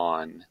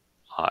on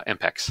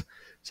MPEX.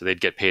 So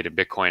they'd get paid in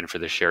Bitcoin for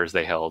the shares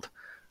they held.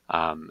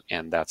 And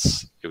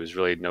it was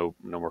really no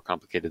more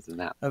complicated than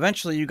that.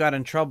 Eventually you got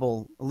in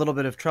trouble, a little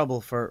bit of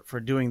trouble for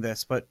doing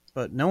this, but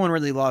no one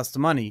really lost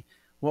money.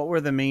 What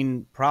were the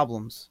main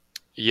problems?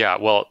 Yeah,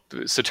 well,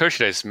 Satoshi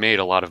Dice made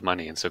a lot of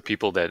money. And so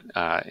people that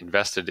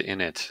invested in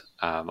it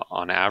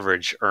on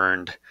average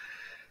earned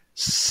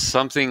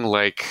something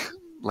like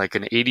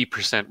an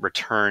 80%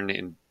 return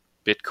in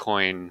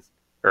Bitcoin,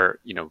 or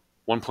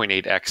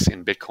 1.8x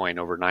in Bitcoin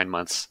over 9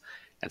 months,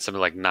 and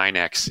something like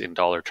 9x in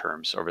dollar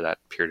terms over that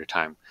period of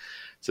time.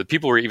 So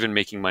people were even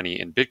making money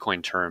in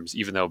Bitcoin terms,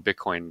 even though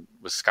Bitcoin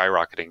was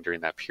skyrocketing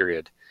during that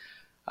period.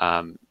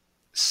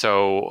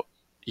 So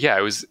yeah,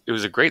 it was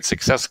a great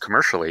success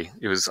commercially.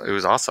 It was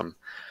awesome.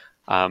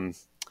 Of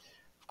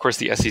course,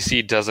 the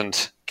SEC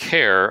doesn't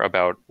care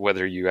about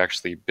whether you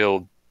actually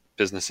build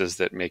businesses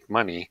that make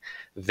money.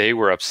 They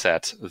were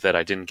upset that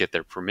I didn't get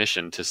their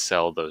permission to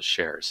sell those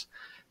shares.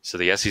 So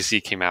the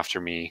SEC came after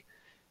me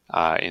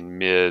in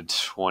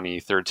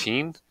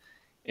mid-2013,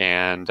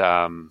 and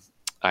I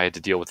had to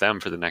deal with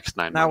them for the next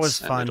 9 months. That was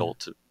fun,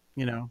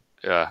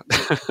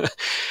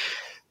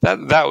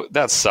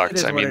 that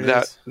sucked. I mean,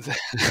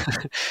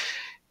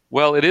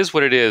 well, it is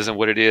what it is, and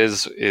what it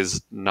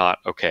is not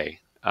okay.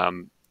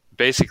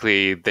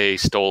 Basically, they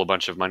stole a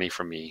bunch of money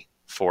from me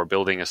for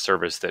building a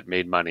service that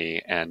made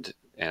money and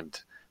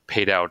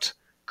paid out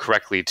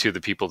correctly to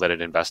the people that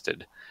had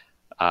invested.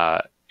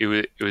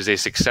 It was a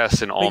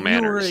success in all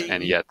manners,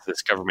 and yet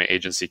this government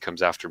agency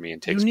comes after me and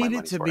takes my money for it.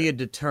 You needed to be a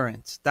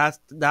deterrent.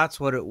 That's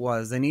what it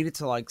was. They needed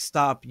to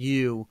stop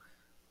you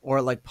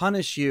or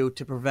punish you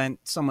to prevent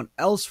someone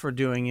else from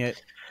doing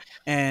it.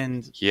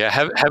 And yeah,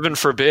 heaven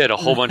forbid a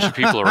whole bunch of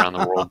people around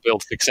the world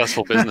build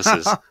successful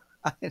businesses.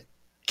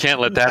 Can't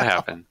let that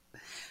happen.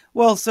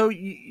 Well, so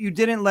you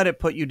didn't let it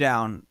put you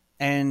down,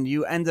 and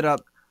you ended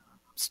up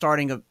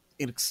starting an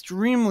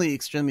extremely,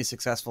 extremely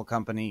successful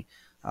company,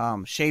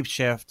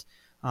 Shapeshift.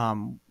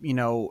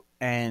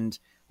 And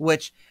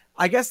which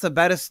I guess the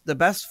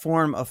best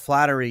form of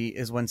flattery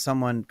is when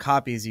someone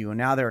copies you. And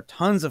now there are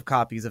tons of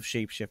copies of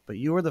Shapeshift, but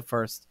you were the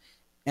first,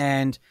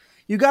 and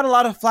you got a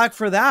lot of flack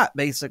for that,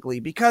 basically,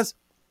 because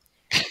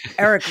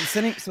Eric,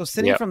 sitting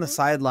yep. from the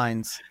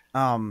sidelines,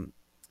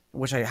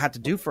 which I had to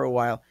do for a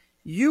while,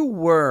 you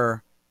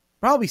were,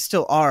 probably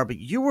still are, but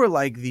you were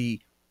like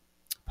the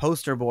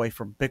poster boy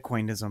for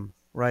Bitcoinism,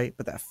 right?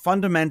 But that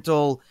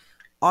fundamental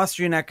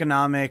Austrian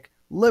economic,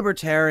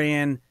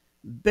 libertarian,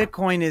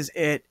 Bitcoin is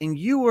it. And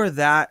you were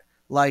that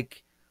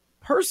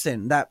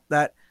person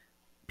that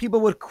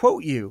people would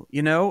quote you,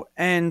 you know,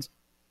 and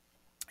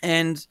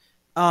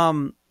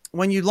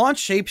when you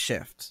launch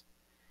Shapeshift,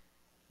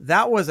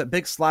 that was a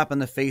big slap in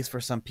the face for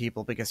some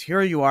people because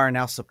here you are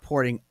now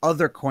supporting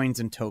other coins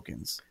and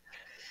tokens.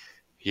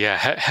 Yeah,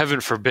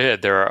 heaven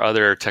forbid there are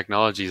other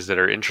technologies that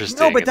are interesting.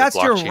 No, but that's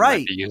your right.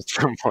 Might be used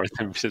for more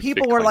than just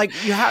people Bitcoin. Were like,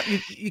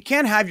 you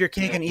can't have your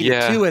cake and eat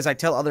it too. As I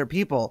tell other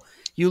people,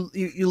 you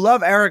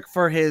love Eric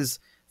for his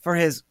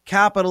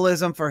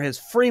capitalism, for his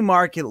free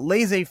market,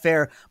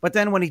 laissez-faire. But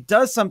then when he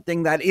does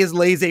something that is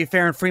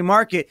laissez-faire and free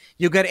market,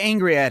 you get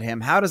angry at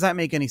him. How does that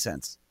make any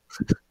sense?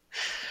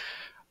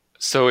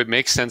 So it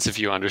makes sense if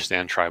you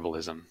understand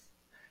tribalism.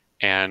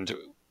 And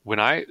when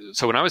I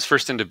was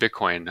first into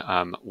Bitcoin,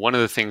 one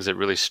of the things that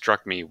really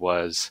struck me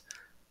was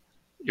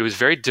it was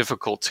very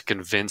difficult to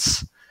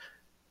convince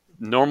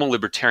normal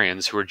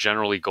libertarians who are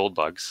generally gold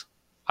bugs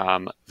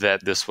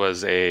that this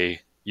was a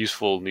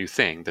useful new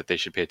thing that they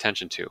should pay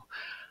attention to.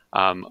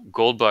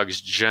 Gold bugs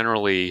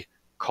generally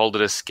called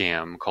it a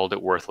scam, called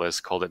it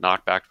worthless, called it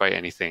not backed by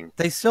anything.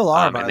 They still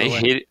are, by the way.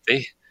 Hate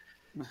it.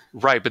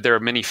 Right, but there are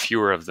many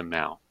fewer of them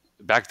now.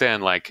 Back then,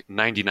 like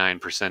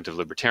 99% of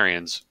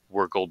libertarians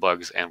were gold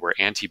bugs and were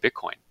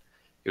anti-Bitcoin.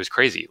 It was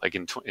crazy. Like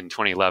in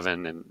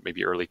 2011 and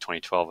maybe early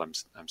 2012,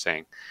 I'm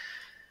saying.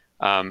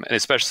 And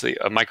especially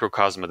a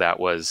microcosm of that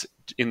was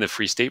in the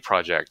Free State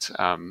Project.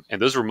 And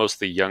those were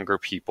mostly younger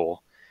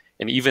people.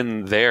 And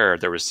even there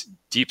was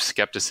deep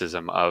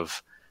skepticism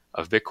of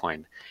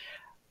Bitcoin.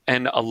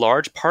 And a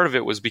large part of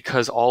it was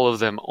because all of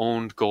them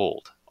owned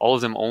gold. All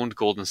of them owned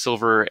gold and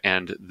silver,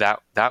 and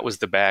that was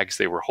the bags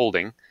they were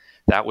holding.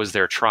 That was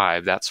their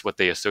tribe. That's what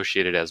they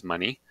associated as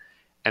money.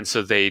 And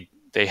so they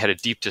had a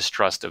deep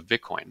distrust of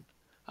Bitcoin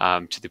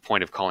to the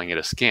point of calling it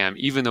a scam,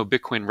 even though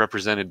Bitcoin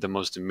represented the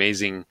most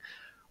amazing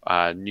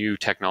new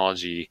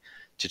technology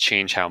to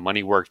change how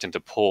money worked and to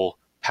pull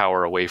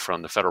power away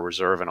from the Federal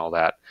Reserve and all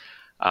that.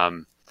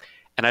 And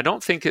I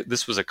don't think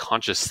this was a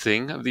conscious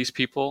thing of these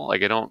people.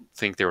 Like, I don't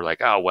think they were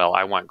like, oh, well,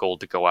 I want gold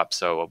to go up,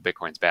 so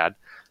Bitcoin's bad.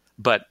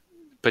 But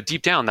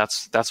deep down,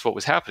 that's what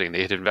was happening.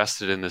 They had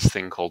invested in this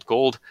thing called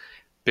gold.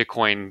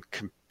 Bitcoin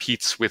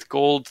competes with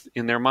gold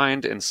in their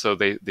mind, and so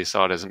they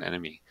saw it as an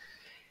enemy.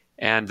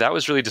 And that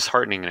was really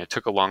disheartening, and it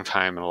took a long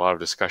time and a lot of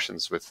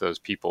discussions with those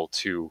people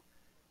to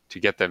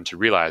get them to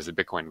realize that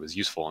Bitcoin was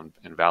useful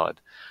and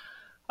valid.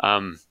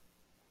 And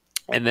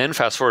then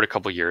fast forward a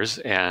couple years,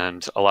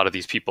 and a lot of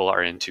these people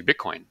are into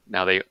Bitcoin.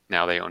 Now they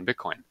own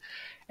Bitcoin.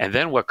 And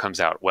then what comes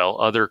out? Well,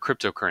 other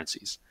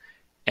cryptocurrencies.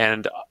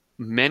 And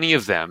many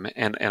of them,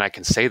 and I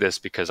can say this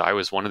because I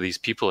was one of these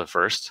people at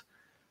first,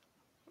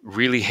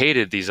 really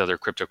hated these other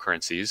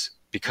cryptocurrencies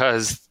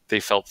because they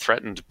felt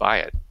threatened by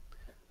it.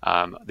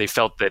 They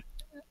felt that...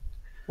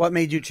 What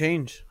made you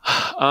change?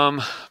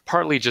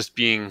 Partly just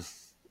being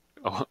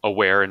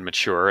aware and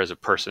mature as a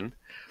person,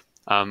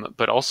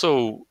 but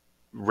also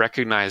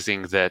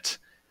recognizing that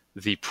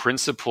the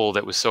principle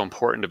that was so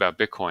important about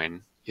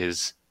Bitcoin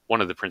is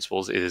one of the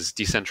principles is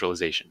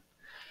decentralization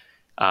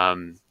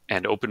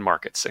and open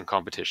markets and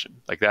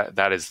competition. Like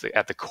that is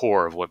at the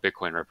core of what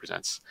Bitcoin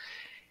represents.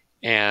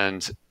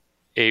 And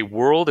a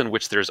world in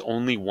which there's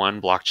only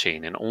one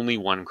blockchain and only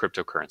one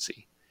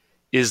cryptocurrency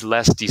is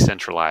less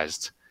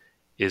decentralized,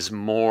 is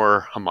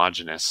more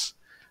homogeneous,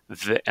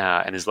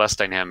 and is less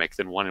dynamic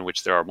than one in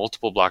which there are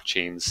multiple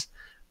blockchains,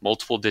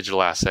 multiple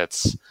digital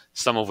assets,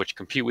 some of which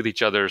compete with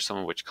each other, some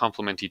of which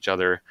complement each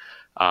other,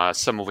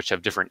 some of which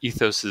have different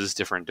ethoses,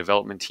 different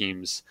development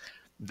teams.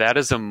 That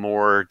is a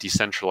more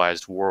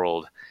decentralized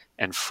world.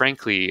 And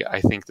frankly, I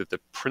think that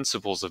the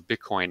principles of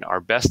Bitcoin are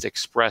best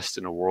expressed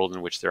in a world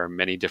in which there are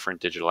many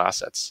different digital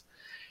assets.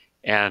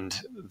 And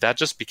that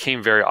just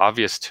became very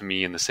obvious to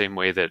me in the same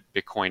way that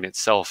Bitcoin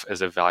itself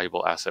as a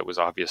valuable asset was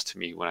obvious to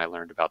me when I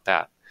learned about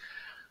that.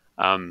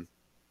 And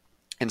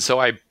so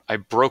I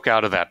broke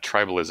out of that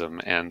tribalism,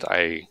 and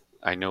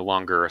I no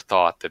longer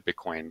thought that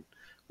Bitcoin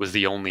was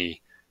the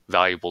only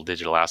valuable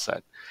digital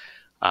asset.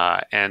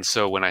 And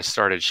so when I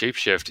started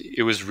Shapeshift,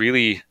 it was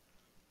really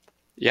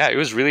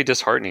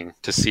disheartening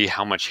to see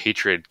how much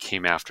hatred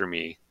came after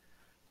me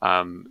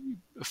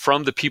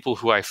from the people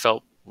who I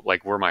felt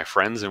like were my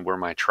friends and were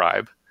my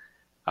tribe.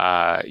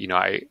 I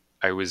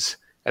was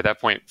at that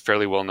point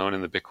fairly well known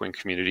in the Bitcoin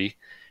community,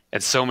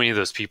 and so many of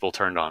those people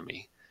turned on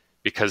me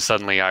because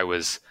suddenly I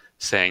was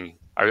saying,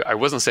 I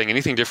wasn't saying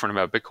anything different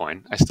about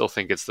Bitcoin. I still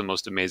think it's the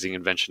most amazing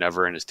invention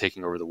ever and is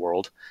taking over the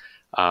world.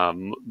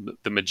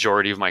 The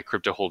majority of my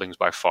crypto holdings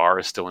by far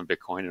is still in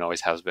Bitcoin and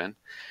always has been.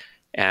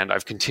 And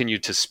I've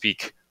continued to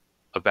speak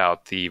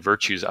about the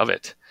virtues of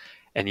it.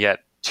 And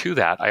yet to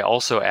that, I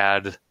also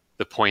add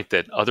the point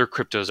that other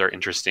cryptos are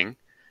interesting,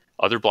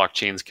 other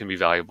blockchains can be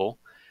valuable.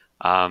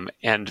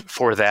 And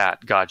for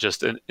that, got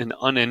just an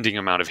unending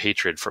amount of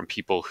hatred from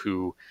people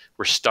who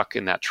were stuck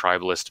in that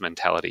tribalist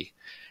mentality.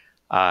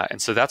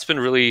 And so that's been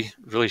really,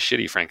 really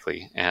shitty,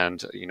 frankly.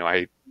 And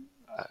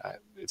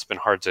it's been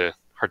hard to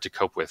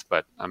cope with,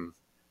 but I'm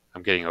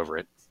getting over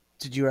it.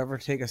 did you ever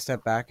take a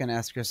step back and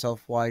ask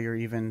yourself why you're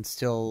even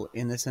still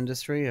in this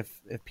industry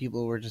if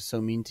people were just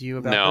so mean to you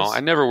about No, I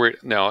this? never were.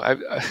 No,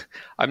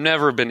 I've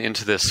never been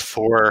into this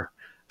for.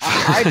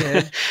 I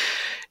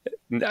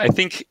did. I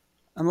think,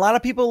 And a lot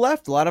of people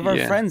left. A lot of our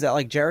yeah, friends that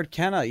like Jared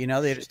Kenna,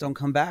 they just don't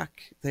come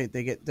back. They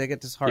get yeah,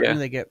 disheartened,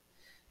 they get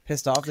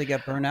pissed off, they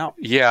get burnt out.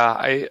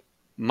 yeah.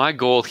 My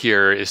goal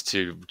here is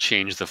to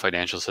change the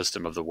financial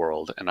system of the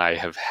world, and I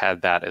have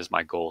had that as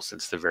my goal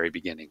since the very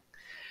beginning.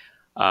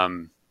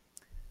 Um,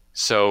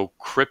 so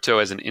crypto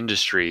as an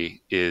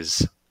industry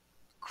is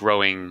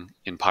growing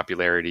in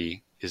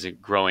popularity, is it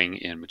growing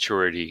in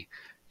maturity,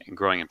 and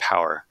growing in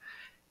power,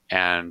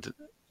 and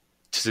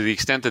to the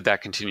extent that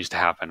that continues to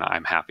happen,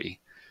 I'm happy.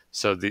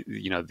 So the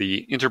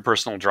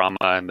interpersonal drama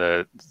and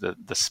the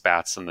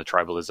spats and the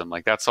tribalism,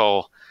 like that's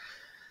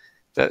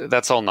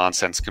all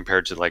nonsense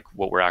compared to like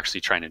what we're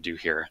actually trying to do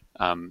here.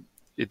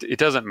 It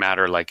doesn't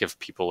matter like if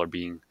people are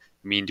being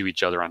mean to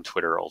each other on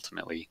Twitter.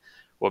 Ultimately,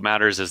 what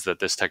matters is that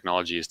this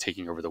technology is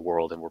taking over the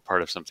world and we're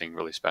part of something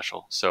really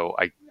special. So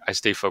I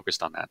stay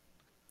focused on that.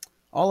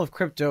 All of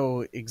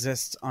crypto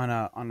exists on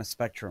a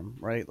spectrum,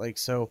 right? Like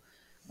so,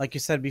 like you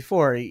said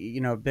before,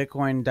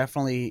 Bitcoin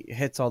definitely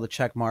hits all the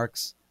check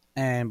marks,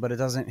 but it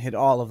doesn't hit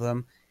all of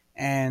them.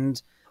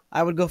 And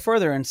I would go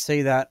further and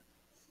say that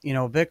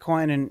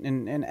Bitcoin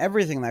and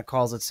everything that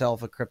calls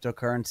itself a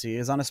cryptocurrency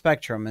is on a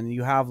spectrum, and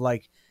you have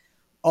like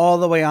all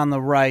the way on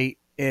the right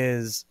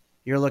is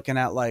you're looking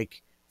at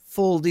like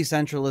full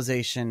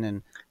decentralization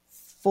and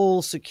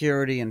full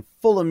security and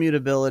full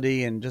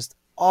immutability and just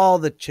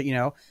all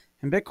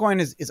and Bitcoin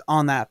is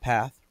on that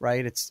path,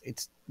 right? It's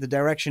the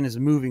direction is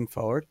moving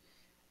forward.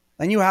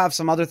 Then you have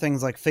some other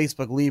things like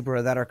Facebook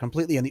Libra that are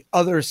completely on the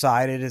other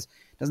side.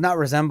 Does not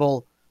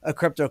resemble a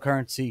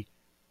cryptocurrency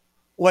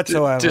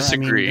whatsoever. I mean,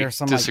 Disagree, there's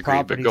some like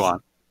disagree, but go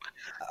properties.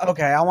 on.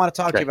 Okay, I want to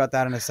talk to Okay. you about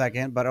that in a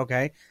second, but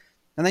okay.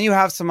 And then you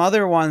have some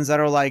other ones that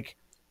are like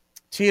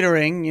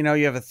teetering. You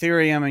have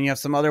Ethereum, and you have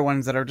some other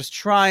ones that are just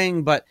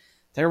trying, but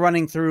they're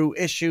running through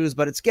issues,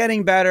 but it's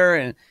getting better.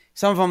 And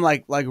some of them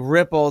like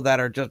Ripple that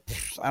are just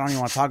I don't even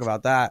want to talk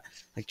about that.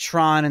 Like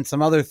Tron and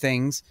some other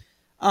things.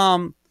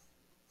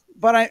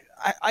 But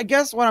I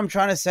guess what I'm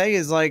trying to say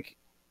is like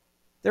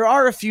there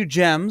are a few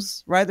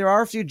gems, right? There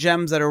are a few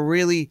gems that are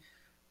really,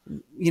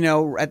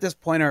 at this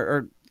point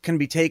are can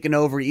be taken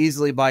over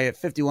easily by a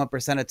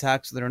 51%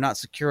 attack, so they're not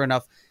secure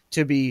enough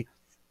to be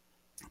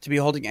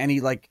holding any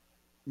like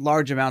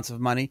large amounts of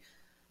money.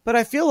 But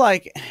I feel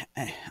like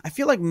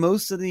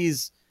most of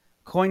these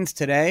coins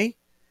today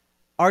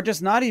are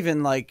just not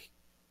even like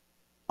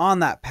on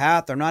that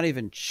path. They're not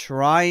even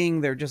trying.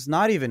 They're just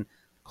not even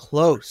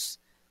close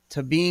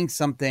to being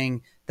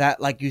something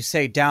that, like you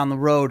say, down the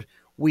road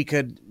we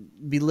could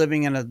be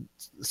living in a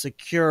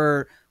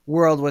secure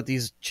world with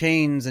these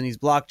chains and these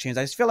blockchains.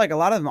 I just feel like a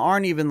lot of them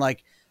aren't even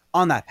like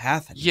on that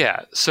path anymore.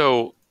 Yeah.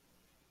 So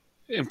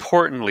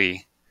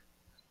importantly,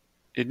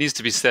 it needs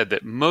to be said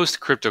that most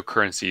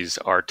cryptocurrencies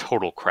are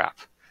total crap.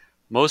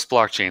 Most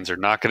blockchains are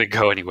not going to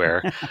go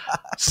anywhere.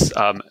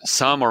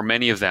 Some or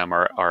many of them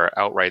are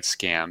outright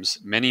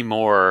scams. Many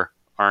more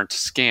aren't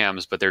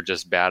scams, but they're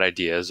just bad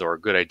ideas or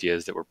good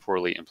ideas that were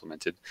poorly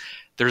implemented.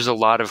 There's a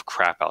lot of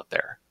crap out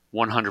there,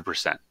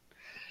 100%.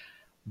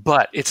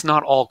 But it's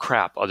not all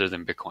crap other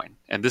than Bitcoin.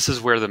 And this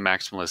is where the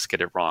maximalists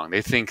get it wrong.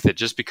 They think that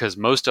just because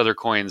most other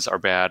coins are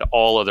bad,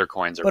 all other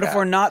coins are But bad. if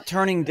we're not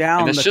turning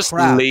down And it's the just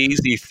crap,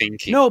 lazy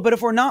thinking. no, but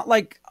if we're not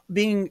like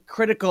being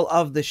critical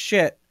of the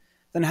shit,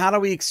 then how do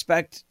we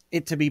expect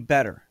it to be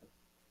better?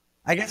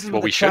 I guess it's Well,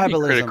 with the we should be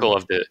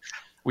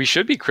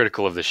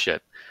critical tribalism. of the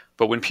shit.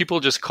 But when people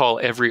just call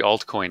every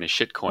altcoin a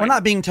shitcoin, We're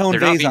not being Tone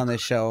they're not Vays being on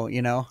this show,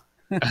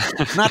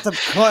 not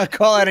to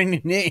call out any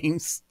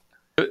names.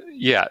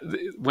 yeah.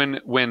 When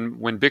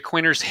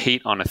Bitcoiners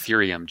hate on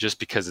Ethereum just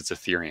because it's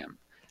Ethereum,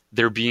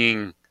 they're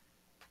being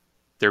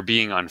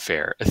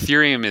unfair.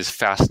 Ethereum is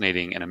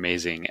fascinating and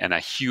amazing and a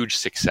huge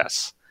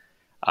success,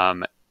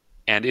 and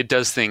it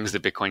does things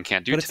that Bitcoin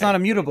can't do But it's today, not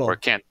immutable. or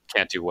can't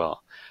do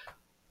well.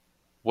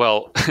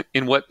 Well,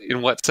 in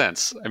what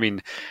sense? I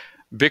mean,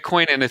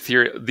 Bitcoin and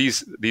Ethereum,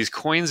 these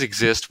coins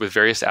exist with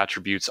various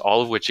attributes,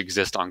 all of which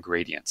exist on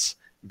gradients.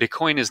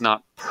 Bitcoin is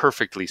not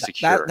perfectly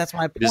secure. That's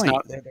my It is point.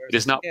 not. There's It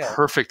is a not scale.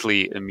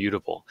 perfectly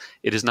immutable.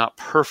 It is not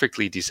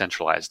perfectly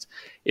decentralized.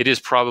 It is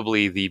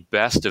probably the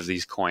best of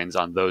these coins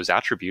on those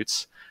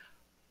attributes,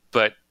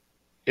 but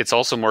it's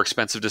also more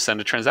expensive to send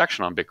a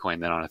transaction on Bitcoin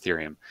than on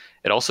Ethereum.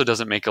 It also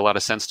doesn't make a lot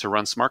of sense to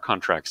run smart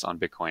contracts on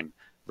Bitcoin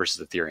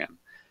versus Ethereum.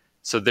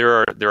 So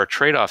there are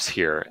trade-offs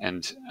here,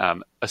 and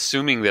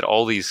assuming that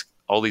all these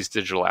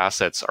digital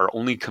assets are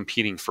only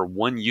competing for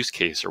one use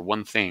case or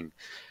one thing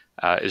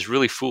is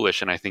really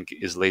foolish, and I think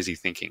is lazy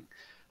thinking.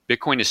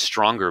 Bitcoin is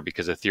stronger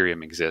because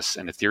Ethereum exists,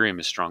 and Ethereum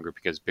is stronger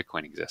because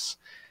Bitcoin exists.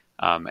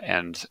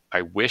 And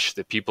I wish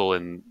that people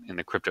in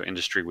the crypto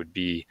industry would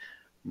be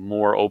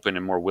more open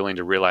and more willing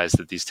to realize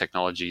that these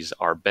technologies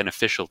are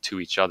beneficial to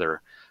each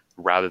other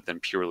rather than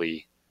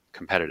purely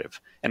competitive.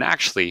 And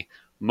actually,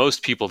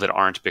 most people that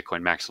aren't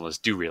Bitcoin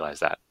maximalists do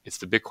realize that. It's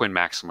the Bitcoin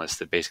maximalists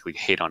that basically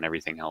hate on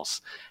everything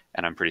else,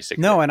 and I'm pretty sick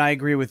of it. No, and I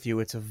agree with you.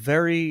 It's a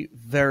very,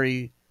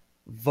 very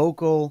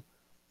vocal,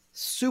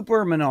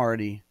 super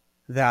minority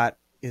that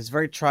is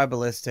very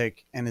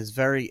tribalistic and is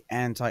very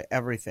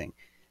anti-everything.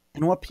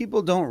 And what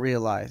people don't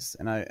realize,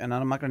 and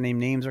I'm not going to name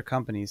names or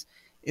companies,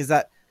 is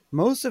that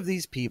most of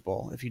these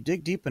people, if you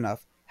dig deep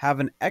enough, have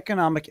an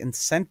economic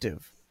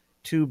incentive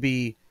to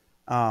be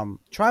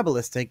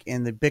tribalistic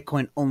in the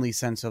Bitcoin-only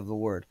sense of the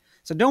word.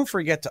 So don't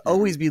forget to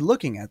always be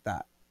looking at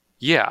that.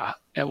 Yeah,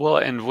 and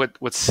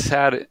what's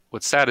sad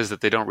is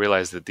that they don't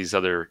realize that these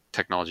other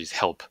technologies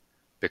help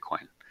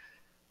Bitcoin.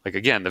 Like,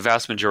 again, the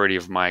vast majority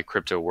of my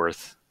crypto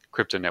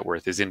net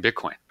worth is in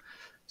Bitcoin.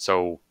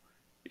 So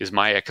is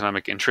my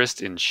economic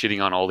interest in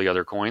shitting on all the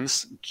other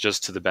coins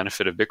just to the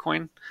benefit of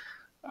Bitcoin?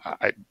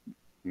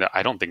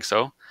 I don't think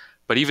so.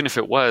 But even if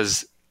it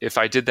was, if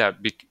I did that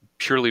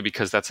purely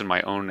because that's in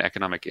my own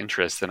economic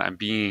interest, then I'm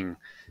being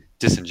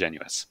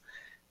disingenuous.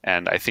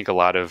 And I think a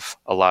lot of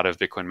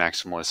Bitcoin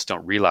maximalists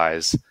don't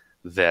realize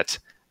that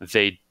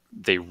they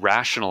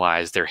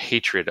rationalize their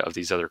hatred of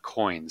these other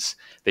coins.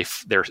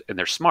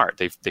 They're smart.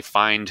 They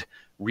find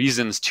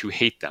reasons to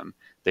hate them.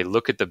 They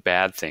look at the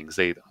bad things.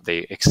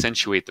 They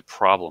accentuate the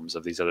problems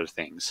of these other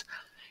things,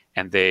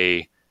 and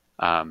they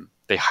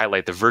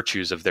highlight the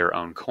virtues of their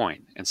own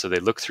coin. And so they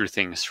look through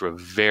things through a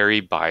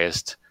very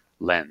biased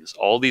lens.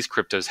 All these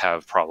cryptos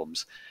have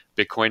problems.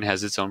 Bitcoin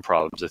has its own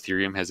problems.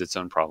 Ethereum has its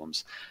own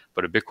problems.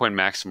 But a Bitcoin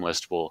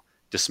maximalist will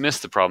dismiss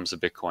the problems of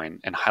Bitcoin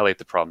and highlight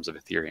the problems of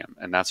Ethereum.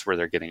 And that's where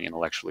they're getting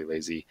intellectually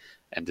lazy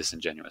and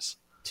disingenuous.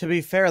 To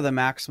be fair, the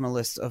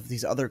maximalists of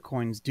these other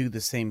coins do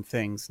the same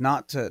things.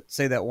 Not to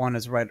say that one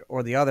is right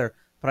or the other,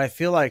 but I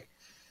feel like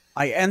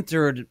I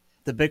entered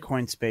the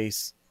Bitcoin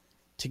space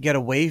to get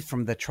away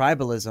from the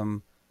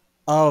tribalism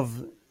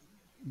of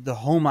the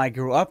home I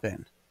grew up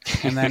in.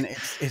 And then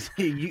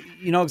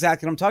you know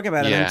exactly what I'm talking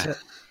about. Yeah. And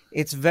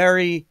it's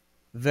very,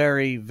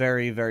 very,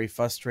 very, very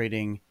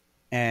frustrating,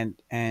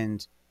 and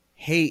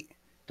hate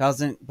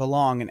doesn't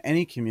belong in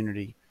any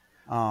community.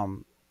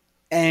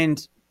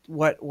 And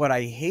what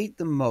I hate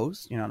the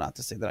most, not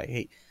to say that I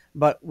hate,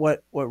 but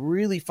what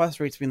really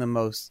frustrates me the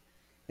most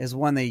is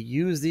when they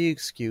use the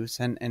excuse,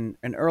 and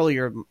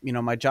earlier,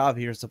 my job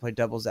here is to play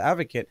devil's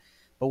advocate,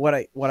 but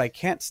what I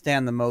can't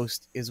stand the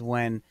most is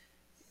when,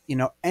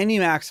 any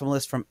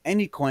maximalist from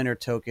any coin or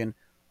token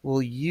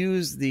will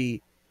use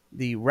the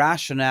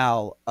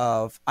rationale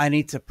of, I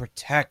need to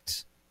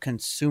protect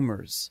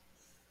consumers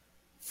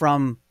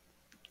from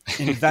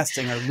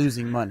investing or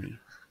losing money.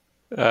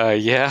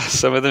 Yeah,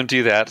 some of them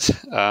do that.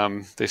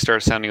 They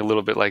start sounding a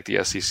little bit like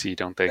the SEC,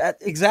 don't they?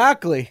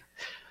 Exactly.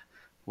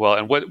 Well,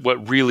 and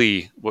what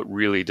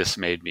really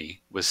dismayed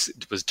me was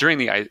during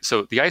the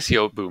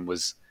ICO boom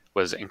was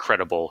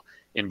incredible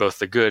in both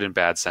the good and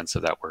bad sense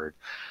of that word.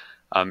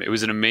 It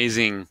was an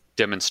amazing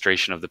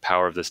demonstration of the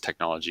power of this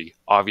technology.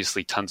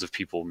 Obviously, tons of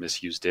people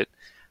misused it,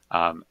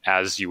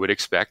 as you would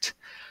expect.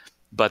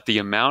 But the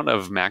amount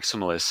of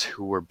maximalists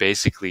who were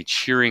basically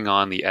cheering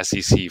on the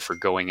SEC for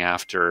going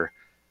after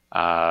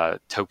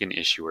token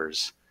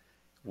issuers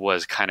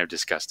was kind of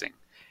disgusting.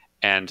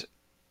 And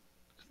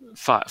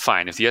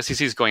fine, if the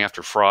SEC is going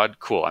after fraud,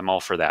 cool, I'm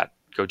all for that.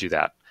 Go do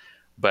that.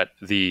 But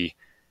the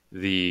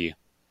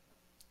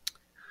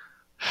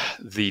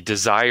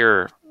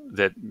desire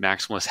that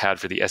maximalists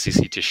had for the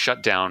SEC to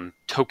shut down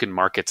token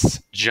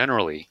markets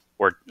generally,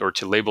 or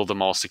to label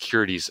them all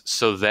securities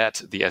so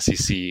that the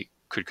SEC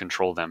could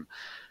control them,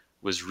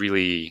 was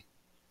really,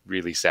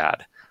 really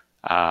sad.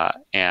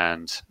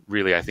 And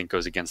really, I think,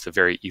 goes against the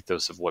very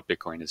ethos of what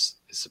Bitcoin is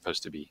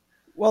supposed to be.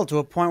 Well, to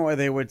a point where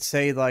they would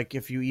say, like,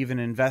 if you even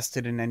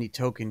invested in any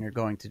token, you're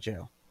going to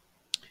jail.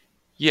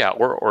 Yeah,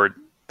 or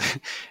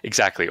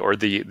exactly. Or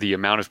the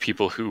amount of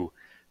people who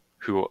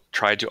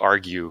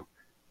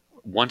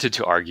wanted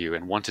to argue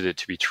and wanted it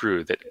to be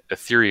true that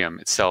Ethereum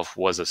itself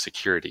was a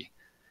security,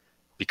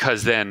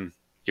 because then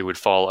it would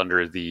fall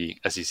under the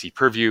SEC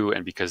purview,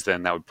 and because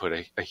then that would put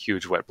a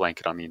huge wet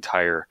blanket on the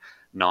entire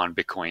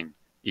non-Bitcoin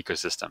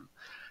ecosystem.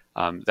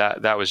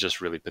 That was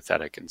just really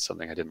pathetic and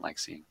something I didn't like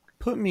seeing.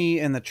 Put me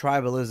in a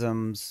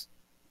tribalistic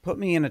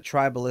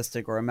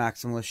or a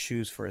maximalist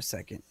shoes for a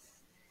second.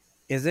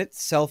 Is it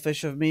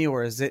selfish of me,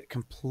 or is it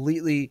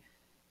completely,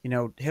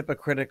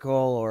 hypocritical,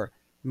 or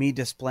me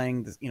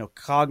displaying this,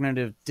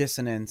 cognitive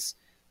dissonance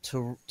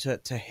to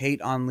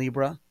hate on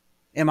Libra?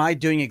 Am I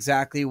doing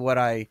exactly what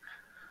I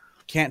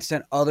can't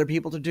stand other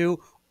people to do,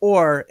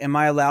 or am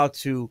I allowed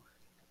to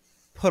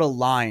put a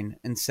line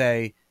and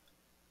say,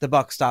 the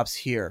buck stops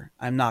here,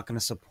 I'm not going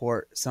to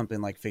support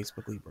something like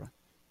Facebook Libra?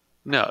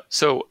 No.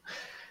 So,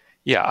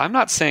 yeah, I'm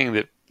not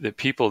saying that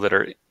people that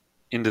are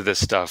into this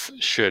stuff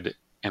should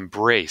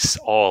embrace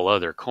all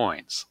other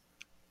coins.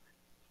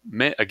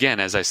 Again,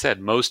 as I said,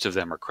 most of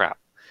them are crap.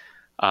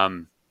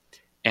 And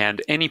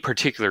any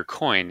particular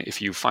coin,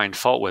 if you find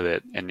fault with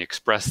it and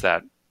express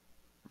that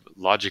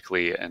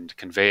logically and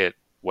convey it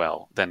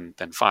well, then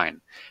fine.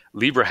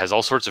 Libra has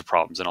all sorts of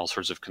problems and all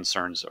sorts of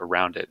concerns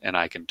around it, and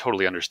I can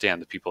totally understand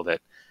the people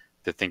that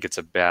that think it's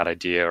a bad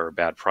idea or a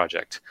bad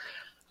project.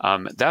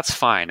 That's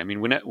fine. I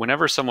mean,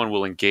 whenever someone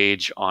will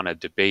engage on a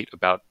debate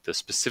about the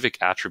specific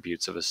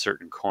attributes of a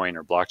certain coin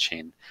or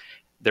blockchain,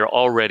 they're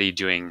already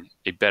doing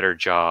a better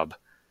job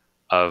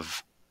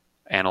of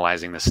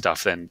analyzing this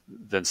stuff than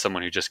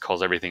someone who just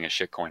calls everything a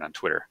shitcoin on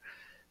Twitter.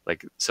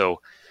 Like,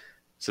 so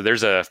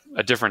there's a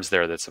difference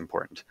there that's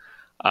important.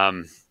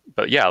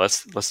 But yeah,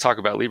 let's talk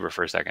about Libra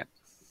for a second.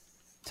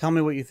 Tell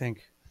me what you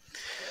think.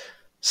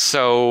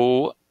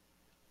 So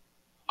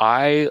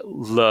I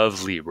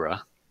love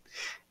Libra,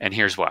 and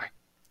here's why.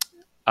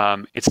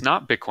 It's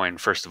not Bitcoin,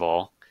 first of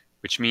all,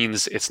 which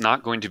means it's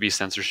not going to be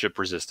censorship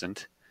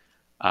resistant.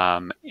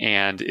 And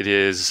it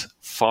is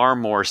far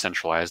more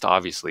centralized,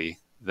 obviously,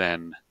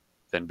 than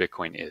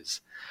Bitcoin is.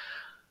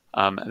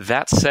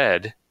 That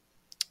said,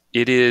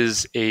 it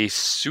is a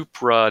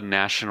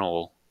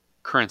supranational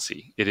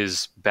currency. It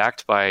is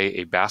backed by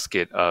a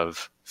basket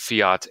of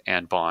fiat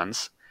and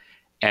bonds,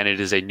 and it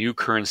is a new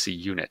currency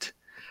unit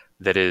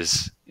that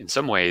is, in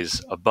some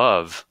ways,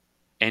 above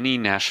any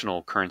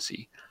national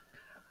currency.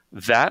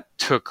 That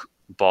took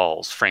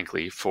balls,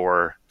 frankly,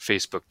 for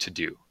Facebook to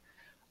do.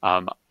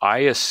 I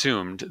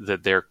assumed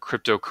that their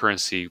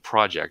cryptocurrency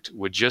project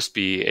would just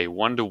be a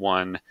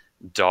one-to-one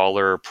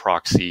dollar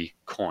proxy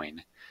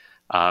coin,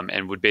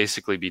 and would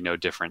basically be no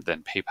different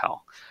than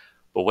PayPal.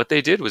 But what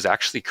they did was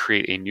actually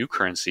create a new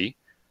currency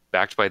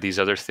backed by these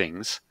other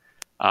things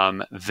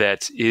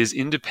that is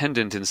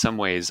independent in some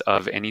ways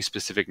of any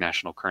specific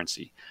national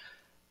currency.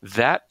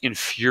 That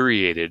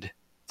infuriated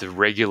the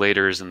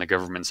regulators and the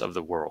governments of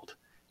the world,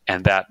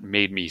 and that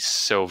made me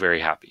so very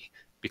happy.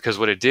 Because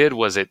what it did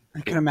was I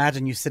can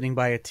imagine you sitting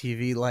by a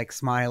TV, like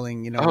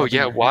smiling, you know. Oh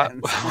yeah,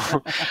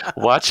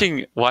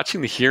 watching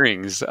the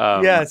hearings.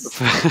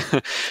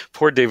 Yes.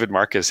 Poor David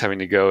Marcus having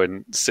to go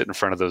and sit in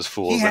front of those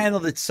fools. He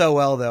handled it so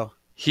well, though.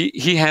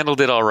 He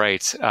handled it all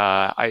right.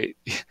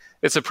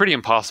 It's a pretty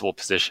impossible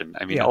position.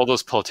 I mean, all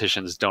those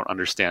politicians don't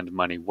understand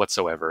money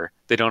whatsoever.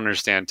 They don't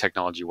understand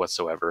technology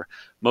whatsoever.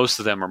 Most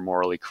of them are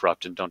morally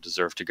corrupt and don't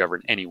deserve to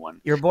govern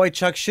anyone. Your boy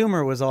Chuck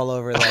Schumer was all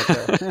over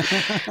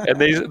that.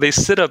 And they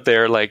sit up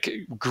there like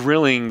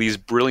grilling these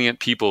brilliant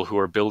people who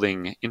are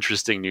building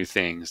interesting new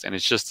things, and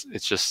it's just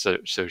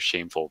so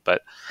shameful.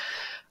 But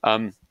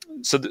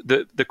so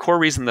the core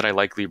reason that I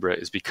like Libra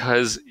is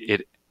because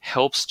it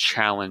helps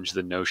challenge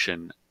the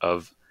notion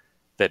of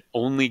that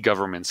only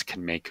governments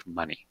can make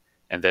money,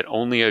 and that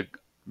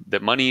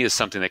that money is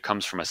something that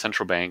comes from a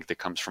central bank, that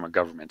comes from a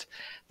government.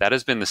 That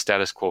has been the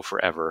status quo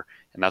forever,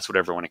 and that's what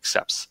everyone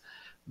accepts.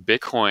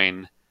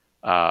 Bitcoin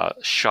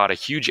shot a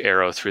huge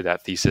arrow through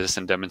that thesis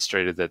and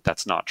demonstrated that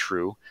that's not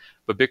true.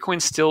 But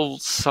Bitcoin's still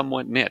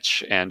somewhat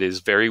niche and is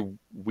very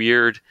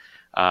weird,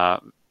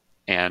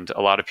 and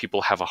a lot of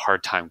people have a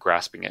hard time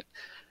grasping it.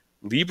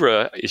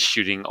 Libra is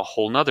shooting a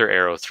whole nother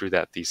arrow through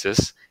that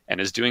thesis,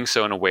 and is doing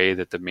so in a way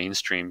that the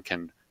mainstream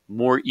can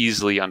more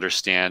easily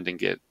understand and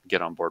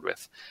get on board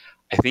with.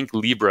 I think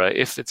Libra,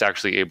 if it's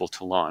actually able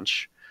to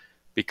launch,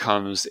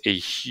 becomes a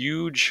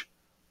huge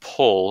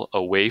pull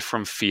away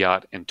from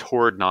fiat and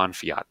toward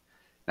non-fiat.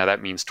 Now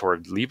that means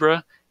toward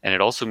Libra, and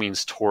it also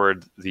means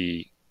toward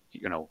the,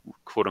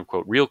 quote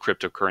unquote, real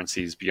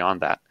cryptocurrencies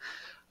beyond that.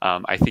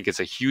 I think it's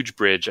a huge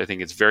bridge. I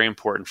think it's very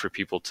important for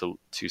people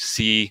to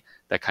see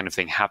that kind of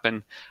thing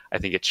happen. I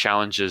think it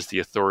challenges the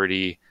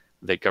authority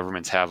that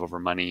governments have over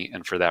money,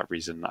 and for that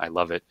reason, I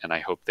love it, and I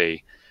hope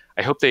they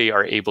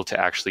are able to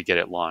actually get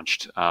it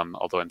launched.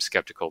 Although I'm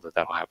skeptical that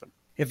that'll happen.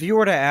 If you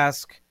were to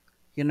ask,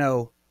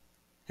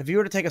 if you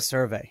were to take a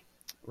survey,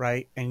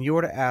 right, and you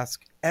were to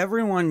ask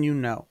everyone you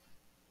know,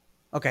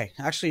 okay,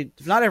 actually,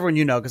 not everyone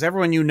you know, because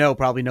everyone you know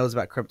probably knows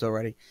about crypto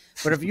already,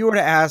 but if you were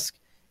to ask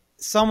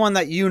someone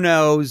that you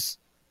know's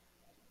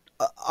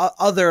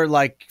other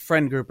like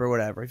friend group or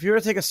whatever, if you were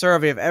to take a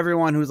survey of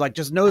everyone who's like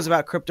just knows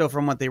about crypto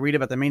from what they read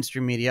about the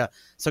mainstream media,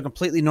 so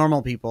completely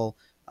normal people,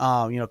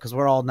 because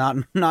we're all not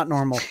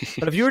normal.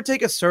 But if you were to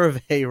take a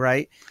survey,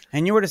 right,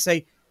 and you were to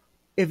say,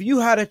 if you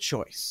had a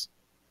choice,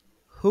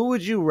 who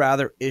would you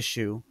rather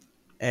issue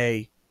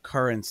a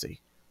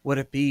currency? Would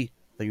it be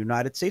the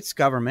United States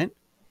government,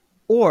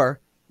 or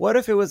what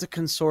if it was a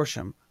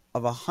consortium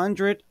of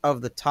 100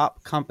 of the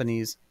top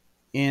companies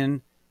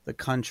in the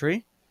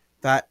country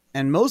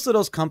and most of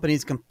those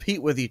companies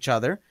compete with each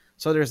other,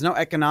 so there's no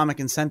economic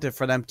incentive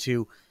for them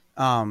to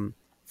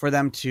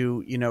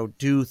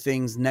do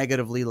things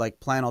negatively, like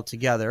plan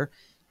altogether.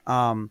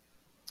 Who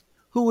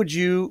would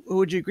you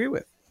agree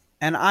with?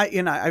 And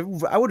I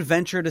would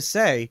venture to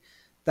say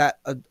that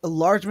a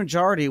large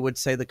majority would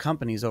say the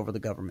companies over the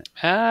government.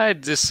 I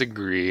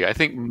disagree. I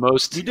think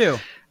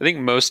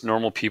most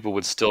normal people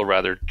would still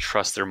rather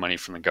trust their money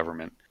from the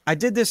government. I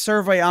did this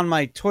survey on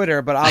my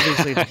Twitter, but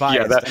obviously it's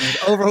biased.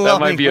 It's overwhelming. That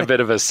might be a bit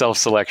of a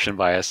self-selection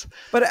bias.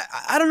 But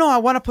I don't know. I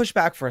want to push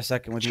back for a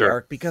second with you,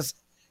 Eric, because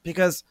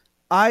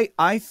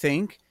I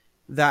think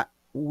that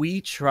we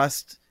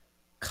trust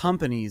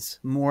companies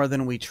more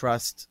than we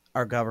trust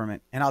our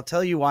government. And I'll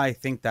tell you why I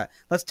think that.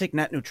 Let's take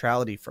net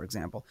neutrality, for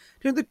example.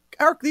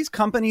 Eric, these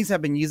companies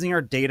have been using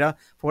our data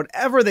for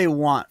whatever they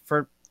want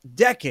for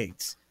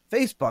decades.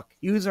 Facebook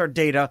use our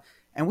data,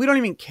 and we don't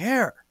even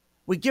care.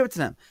 We give it to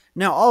them.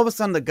 Now, all of a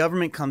sudden, the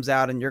government comes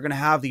out, and you're going to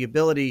have the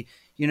ability,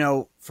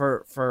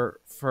 for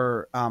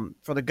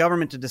the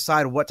government to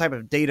decide what type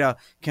of data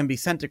can be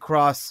sent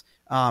across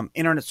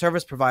internet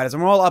service providers,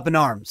 and we're all up in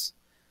arms.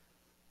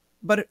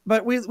 But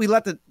we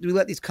let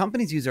these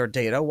companies use our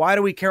data. Why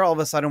do we care all of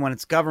a sudden when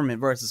it's government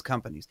versus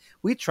companies?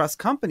 We trust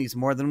companies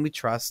more than we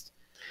trust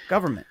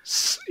government.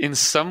 In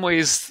some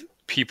ways,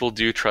 people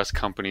do trust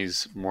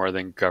companies more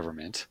than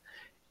government.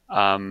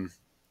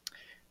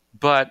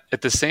 But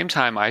at the same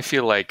time, I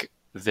feel like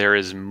there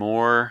is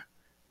more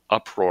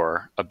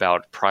uproar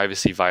about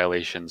privacy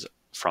violations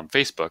from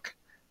Facebook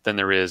than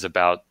there is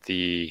about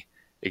the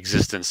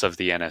existence of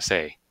the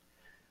NSA.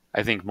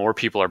 I think more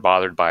people are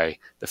bothered by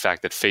the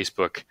fact that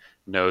Facebook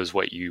knows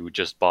what you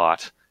just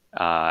bought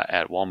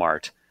at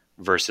Walmart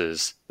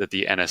versus that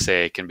the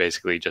NSA can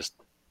basically just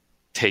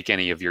take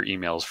any of your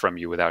emails from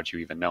you without you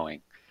even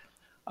knowing.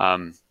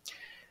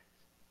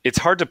 It's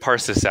hard to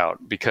parse this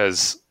out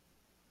because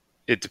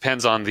it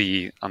depends on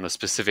the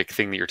specific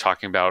thing that you're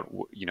talking about,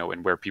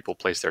 and where people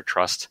place their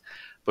trust.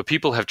 But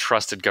people have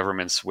trusted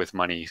governments with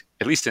money,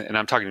 at least, and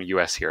I'm talking to the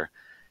U.S. here,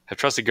 have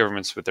trusted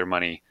governments with their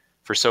money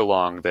for so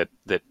long that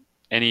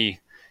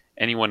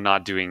anyone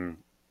not doing,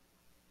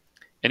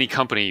 any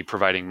company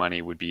providing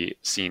money would be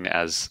seen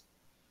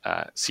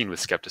with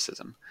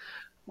skepticism.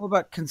 What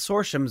about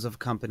consortiums of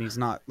companies,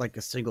 not like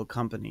a single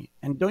company?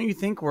 And don't you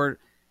think we're,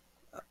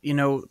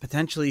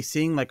 potentially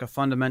seeing like a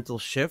fundamental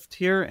shift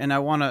here? And I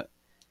won't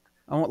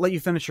let you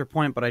finish your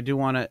point, but I do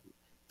want to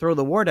throw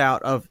the word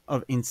out of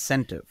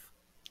incentive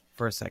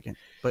for a second.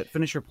 But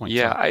finish your point.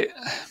 Yeah,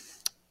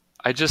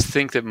 I just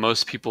think that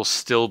most people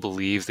still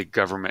believe the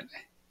government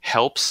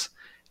helps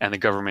and the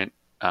government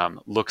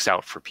looks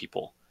out for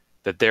people,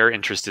 that their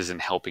interest is in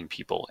helping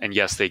people. And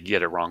yes, they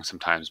get it wrong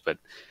sometimes, but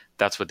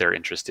that's what their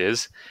interest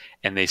is.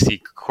 And they see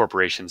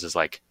corporations as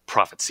like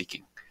profit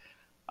seeking.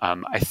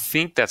 I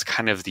think that's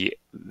kind of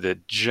the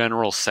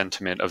general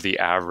sentiment of the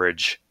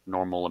average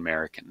normal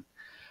American.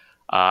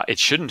 It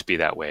shouldn't be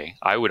that way.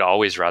 I would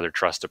always rather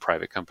trust a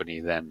private company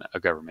than a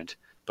government,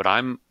 but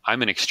I'm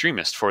an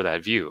extremist for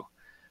that view.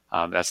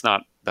 That's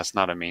not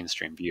a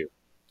mainstream view.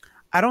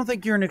 I don't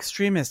think you're an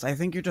extremist. I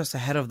think you're just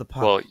ahead of the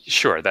puck. Well,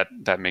 sure,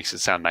 that makes it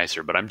sound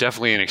nicer, but I'm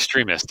definitely an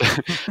extremist.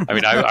 I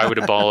mean, I would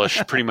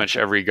abolish pretty much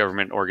every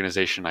government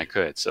organization I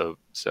could. So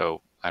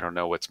I don't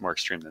know what's more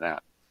extreme than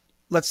that.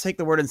 Let's take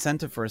the word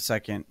incentive for a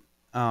second.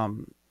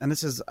 And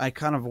this is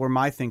where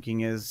my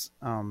thinking is.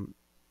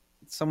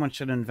 Someone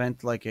should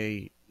invent like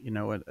a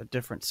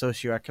different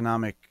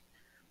socioeconomic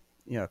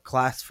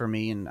class for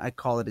me, and I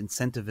call it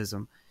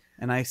incentivism.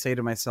 And I say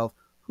to myself,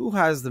 who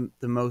has the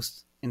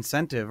most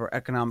incentive or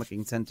economic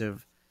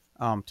incentive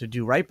to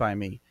do right by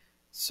me?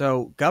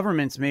 So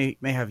governments may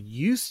have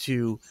used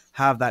to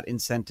have that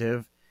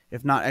incentive,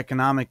 if not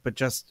economic, but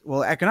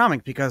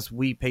economic, because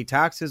we pay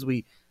taxes,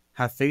 we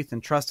have faith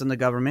and trust in the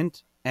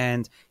government.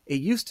 And it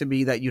used to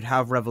be that you'd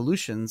have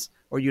revolutions,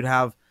 or you'd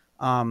have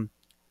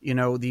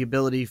the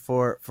ability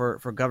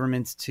for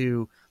governments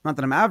to, not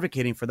that I'm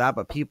advocating for that,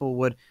 but people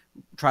would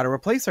try to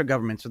replace their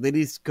governments, or they'd at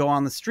least go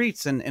on the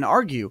streets and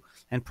argue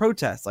and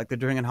protest like they're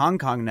doing in Hong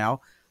Kong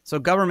now. So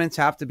governments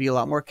have to be a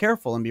lot more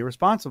careful and be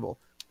responsible.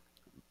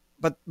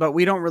 But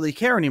we don't really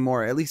care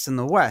anymore, at least in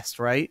the West,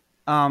 right?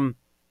 Then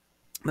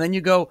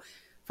you go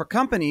for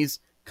companies.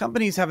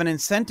 Companies have an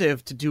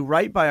incentive to do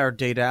right by our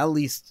data, at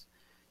least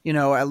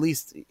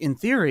in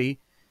theory.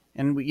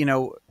 And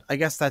I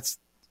guess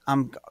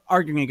I'm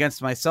arguing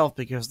against myself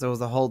because there was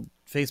the whole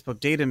Facebook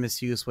data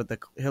misuse with the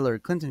Hillary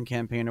Clinton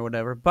campaign or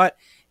whatever. But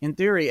in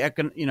theory,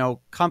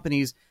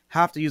 companies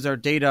have to use our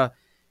data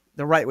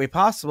the right way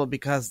possible,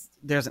 because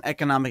there's an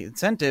economic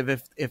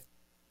incentive. If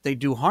they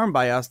do harm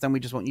by us, then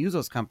we just won't use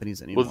those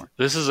companies anymore. Well,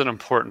 this is an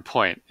important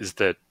point, is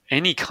that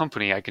any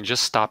company I can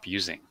just stop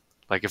using.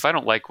 Like if I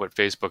don't like what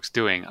Facebook's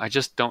doing, I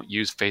just don't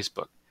use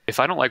Facebook. If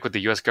I don't like what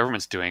the US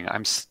government's doing,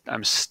 I'm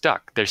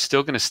stuck. They're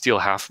still going to steal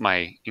half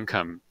my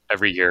income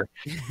every year.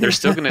 They're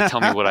still going to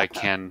tell me what I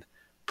can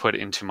put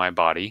into my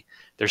body.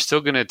 They're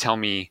still going to tell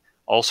me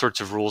all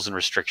sorts of rules and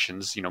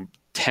restrictions,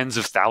 tens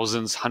of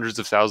thousands, hundreds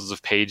of thousands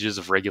of pages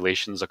of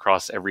regulations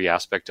across every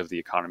aspect of the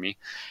economy.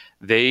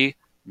 They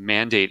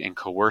mandate and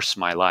coerce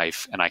my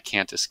life, and I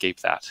can't escape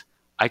that.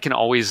 I can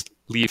always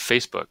leave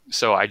Facebook.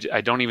 So I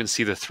don't even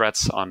see the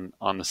threats on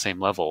the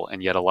same level.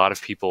 And yet a lot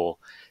of people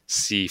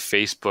see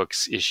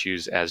Facebook's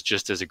issues as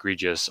just as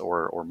egregious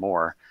or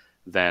more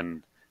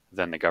than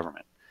the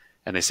government.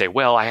 And they say,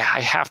 well, I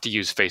have to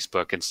use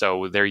Facebook, and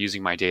so they're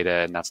using my data,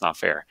 and that's not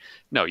fair.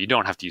 No, you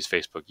don't have to use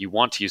Facebook. You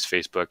want to use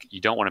Facebook. You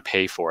don't want to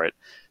pay for it.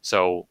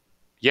 So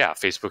yeah,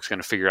 Facebook's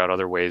going to figure out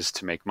other ways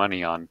to make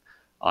money on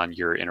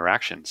your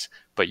interactions.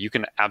 But you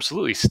can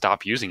absolutely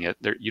stop using it.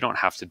 You don't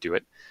have to do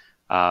it.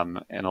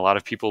 And a lot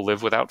of people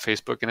live without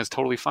Facebook, and it's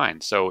totally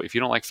fine. So if you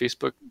don't like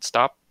Facebook,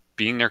 stop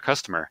being their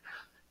customer.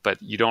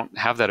 But you don't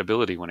have that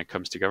ability when it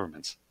comes to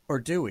governments. Or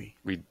do we?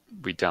 We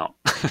don't.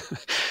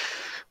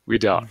 We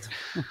don't.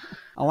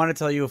 I want to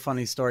tell you a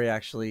funny story,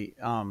 actually.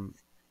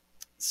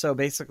 So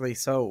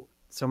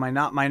So my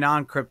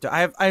non crypto.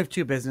 I have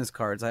two business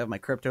cards. I have my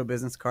crypto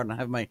business card and I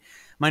have my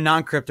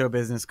non crypto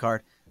business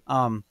card.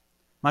 My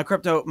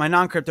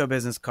non crypto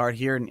business card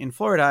here in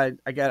Florida.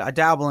 I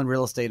dabble in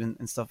real estate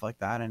and stuff like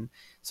that. And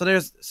so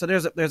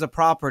there's a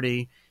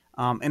property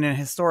in a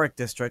historic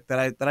district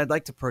that I'd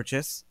like to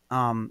purchase.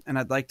 And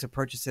I'd like to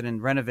purchase it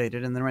and renovate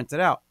it and then rent it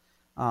out.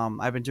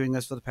 I've been doing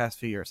this for the past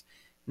few years.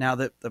 Now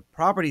the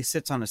property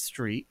sits on a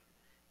street,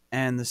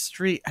 and the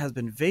street has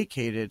been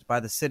vacated by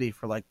the city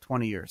for like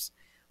 20 years.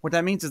 What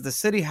that means is the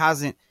city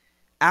hasn't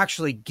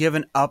actually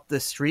given up the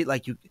street.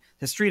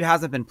 The street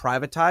hasn't been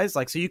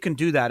privatized. So you can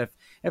do that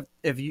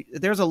if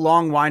there's a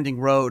long winding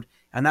road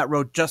and that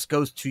road just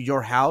goes to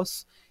your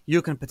house,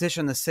 you can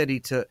petition the city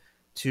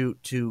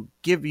to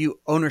give you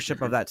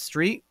ownership of that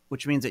street,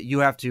 which means that you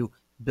have to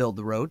build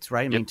the roads,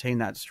 right? Yep. Maintain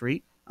that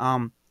street.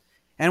 And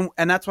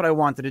that's what I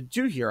wanted to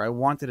do here. I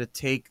wanted to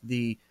take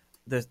the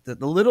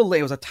little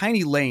lane. It was a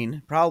tiny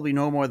lane, probably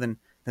no more than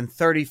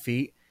 30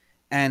 feet.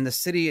 And the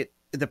city,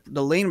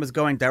 the lane was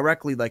going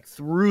directly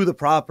through the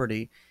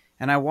property.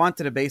 And I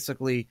wanted to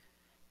basically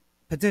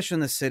petition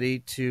the city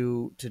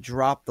to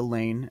drop the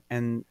lane.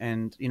 And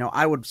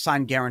I would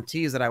sign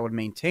guarantees that I would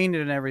maintain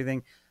it and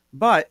everything.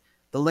 But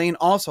the lane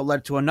also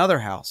led to another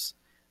house.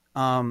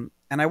 And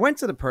I went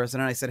to the person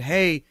and I said,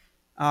 hey,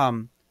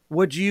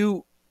 would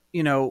you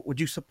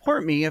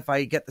support me if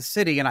I get the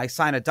city and I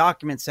sign a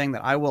document saying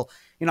that I will,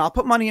 I'll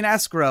put money in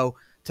escrow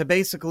to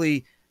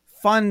basically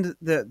fund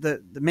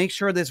the make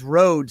sure this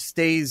road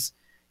stays,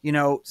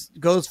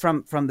 goes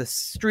from the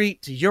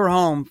street to your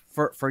home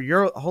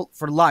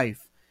for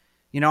life.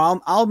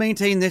 I'll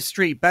maintain this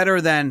street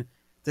better than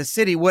the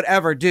city would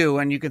ever do.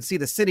 And you can see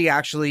the city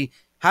actually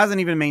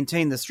hasn't even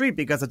maintained the street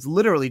because it's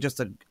literally just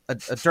a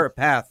dirt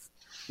path.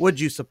 Would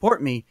you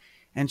support me?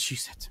 And she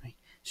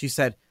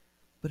said,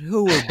 but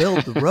who will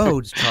build the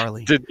roads,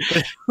 Charlie? Did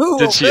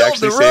she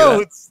actually say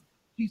that?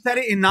 She said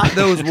it in not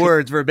those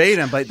words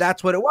verbatim, but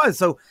that's what it was.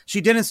 So she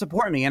didn't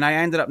support me, and I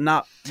ended up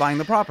not buying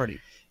the property.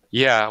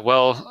 Yeah,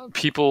 well,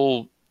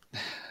 people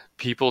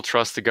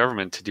trust the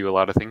government to do a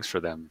lot of things for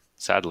them,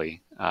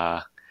 sadly.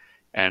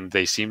 And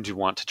they seem to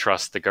want to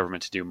trust the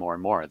government to do more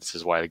and more. This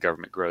is why the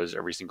government grows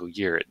every single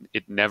year.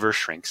 It never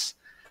shrinks.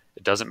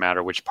 It doesn't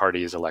matter which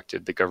party is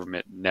elected. The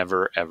government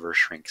never, ever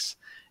shrinks.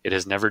 It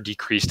has never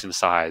decreased in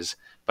size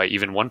by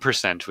even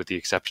 1%, with the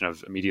exception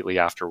of immediately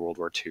after World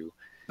War II.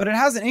 But it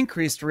hasn't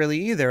increased really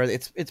either.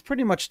 It's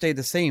pretty much stayed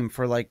the same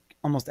for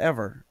almost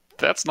ever.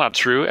 That's not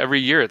true. Every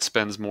year it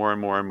spends more and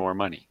more and more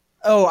money.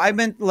 Oh, I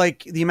meant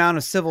the amount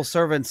of civil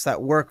servants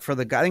that work for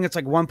I think it's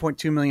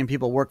 1.2 million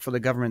people work for the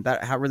government.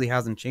 That really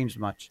hasn't changed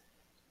much.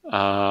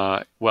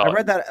 Well, I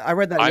read that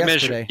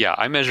yesterday.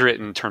 I measure it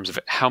in terms of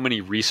how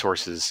many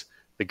resources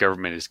the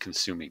government is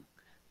consuming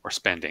or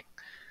spending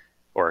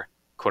or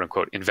quote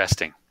unquote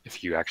investing,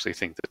 if you actually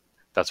think that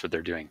that's what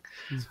they're doing.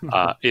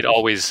 It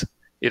always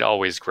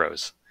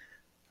grows.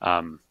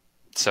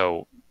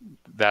 So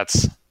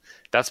that's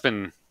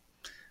been,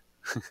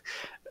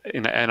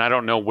 and I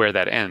don't know where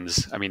that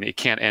ends. I mean, it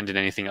can't end in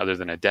anything other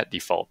than a debt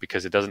default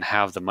because it doesn't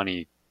have the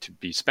money to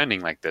be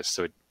spending like this.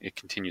 So it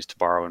continues to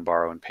borrow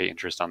and pay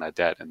interest on that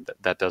debt. And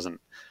that doesn't,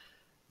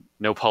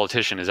 no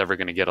politician is ever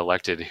going to get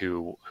elected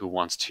who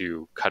wants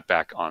to cut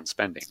back on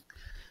spending.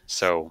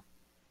 So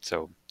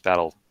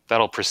that'll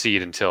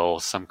proceed until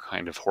some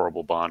kind of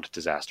horrible bond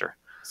disaster.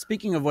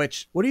 Speaking of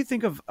which, what do you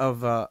think of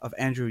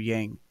Andrew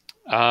Yang?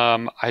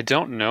 I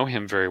don't know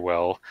him very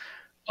well,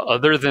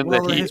 other than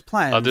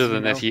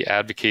that he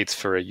advocates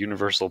for a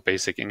universal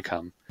basic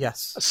income.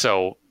 Yes.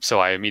 So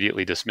I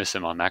immediately dismiss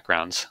him on that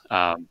grounds.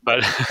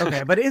 But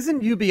okay, but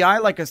isn't UBI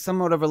a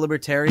somewhat of a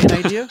libertarian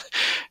idea?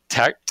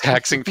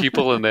 Taxing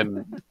people and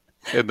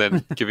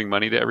then giving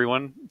money to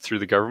everyone through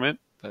the government?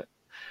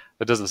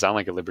 That doesn't sound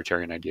like a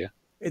libertarian idea.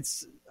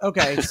 It's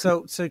okay.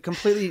 So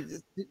completely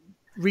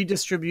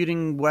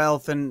redistributing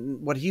wealth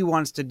and what he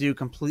wants to do,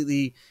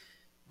 completely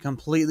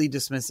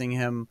dismissing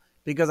him,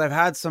 because I've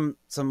had some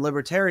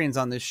libertarians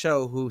on this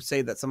show who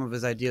say that some of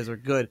his ideas are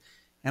good,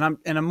 and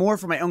I'm more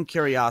for my own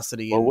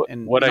curiosity. Well,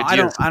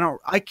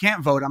 I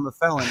can't vote. I'm a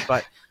felon,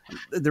 but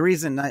the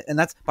reason, and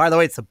that's, by the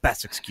way, it's the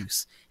best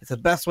excuse. It's the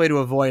best way to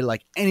avoid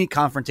any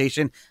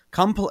confrontation.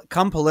 Come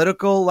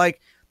political,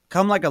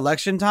 come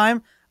election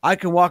time, I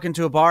can walk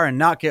into a bar and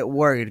not get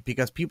worried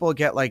because people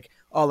get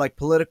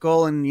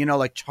political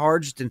and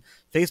charged and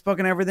Facebook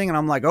and everything, and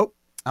I'm like, oh,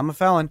 I'm a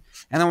felon.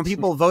 And then when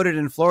people voted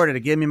in Florida to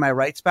give me my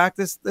rights back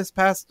this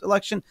past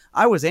election,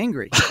 I was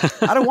angry.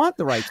 I don't want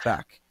the rights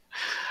back.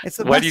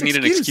 Why do you need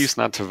an excuse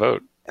not to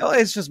vote?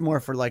 It's just more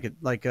for it's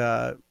like a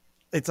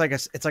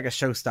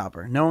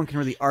showstopper. No one can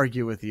really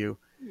argue with you.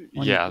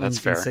 That's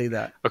fair. Say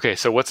that. Okay,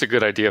 so what's a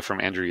good idea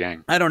from Andrew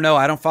Yang? I don't know.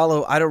 I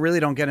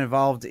don't get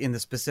involved in the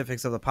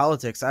specifics of the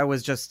politics.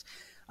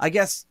 I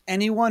guess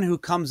anyone who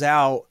comes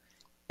out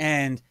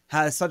and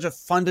has such a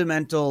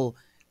fundamental,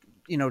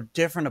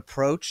 different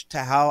approach to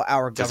how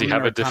our government, does he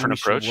have a different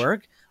approach?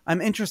 Work.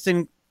 I'm interested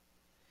in,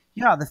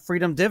 the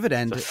freedom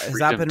dividend. Has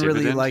that been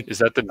really is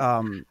that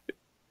the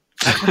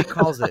that's what he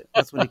calls it.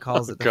 That's what he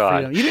calls it.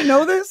 God. Freedom. You didn't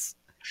know this?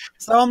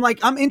 So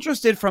I'm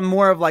interested from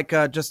more of like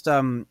just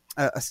not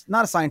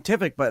a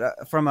scientific,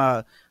 but from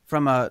an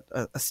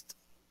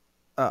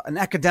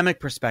academic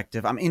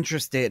perspective. I'm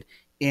interested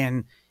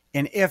in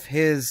if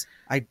his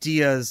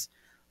ideas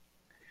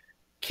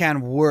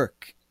can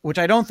work, which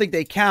I don't think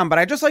they can, but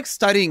I just like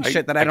studying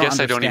shit that I don't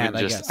understand.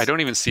 I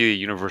don't even see a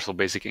universal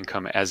basic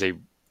income as a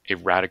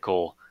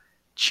radical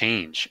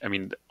change. I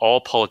mean,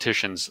 all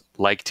politicians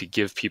like to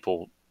give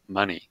people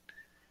money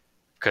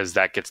because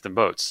that gets them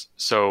votes.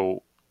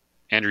 So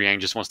Andrew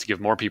Yang just wants to give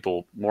more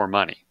people more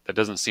money. That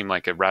doesn't seem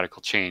like a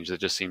radical change. That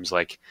just seems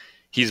like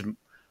he's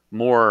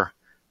more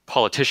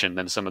politician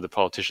than some of the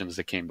politicians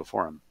that came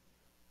before him.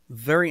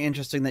 Very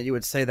interesting that you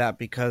would say that,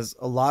 because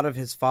a lot of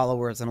his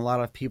followers and a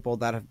lot of people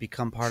that have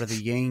become part of the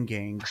Yang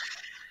gang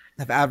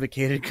have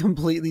advocated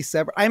completely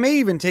separate. I may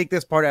even take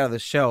this part out of the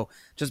show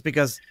just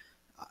because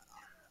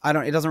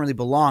it doesn't really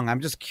belong.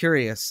 I'm just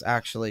curious,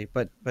 actually,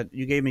 but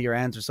you gave me your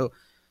answer. So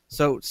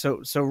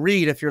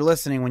Reed, if you're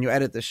listening when you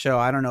edit the show,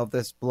 I don't know if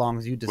this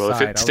belongs. You decide. Well,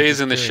 if it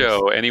stays in the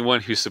show,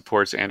 anyone who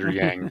supports Andrew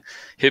Yang,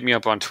 hit me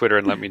up on Twitter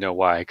and let me know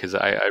why, because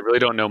I really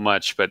don't know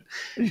much. But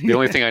the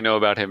only thing I know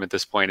about him at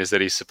this point is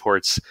that he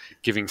supports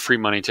giving free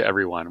money to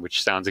everyone,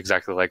 which sounds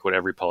exactly like what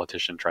every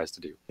politician tries to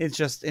do. It's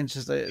just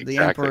the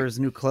emperor's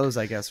new clothes,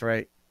 I guess,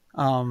 right?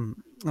 Well,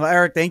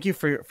 Eric, thank you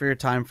for your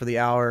time for the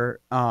hour.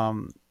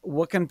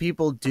 What can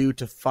people do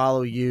to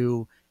follow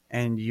you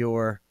and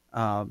your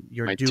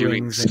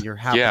doings and your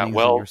happenings? Yeah,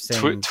 well,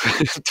 and your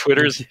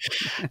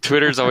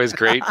Twitter's always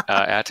great.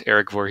 At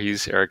Eric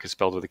Voorhees. Eric is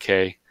spelled with a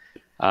K.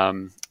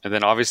 And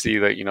then obviously,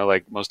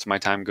 like most of my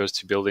time goes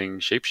to building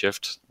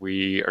Shapeshift.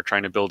 We are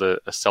trying to build a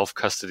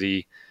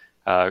self-custody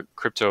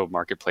crypto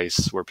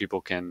marketplace where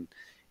people can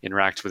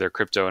interact with their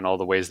crypto in all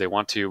the ways they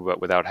want to, but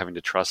without having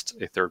to trust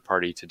a third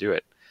party to do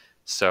it.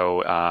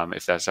 So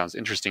if that sounds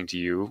interesting to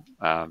you,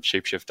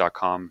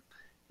 shapeshift.com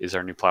is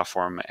our new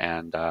platform,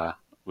 and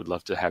would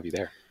love to have you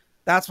there.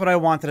 That's what I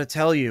wanted to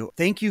tell you.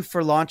 Thank you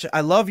for launching.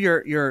 I love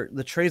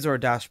the Trezor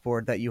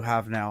dashboard that you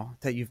have now.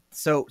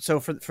 So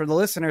for the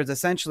listeners,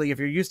 essentially, if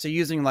you're used to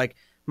using like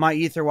My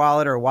Ether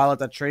wallet or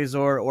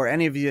wallet.trezor or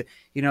any of the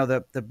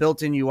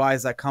built-in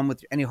UIs that come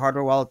with any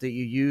hardware wallet that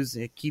you use,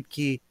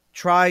 KeepKey,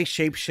 try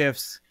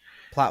Shapeshift's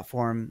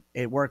platform.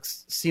 It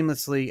works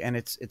seamlessly, and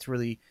it's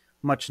really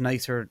much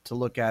nicer to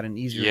look at and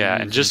easier. Yeah, to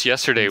use. And just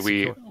yesterday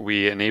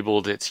we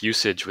enabled its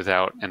usage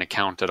without an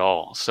account at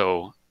all.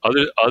 So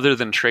other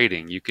than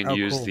trading, you can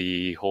use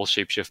the whole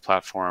Shapeshift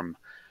platform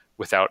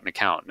without an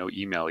account, no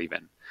email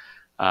even.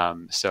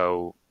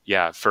 So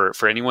yeah,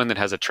 for anyone that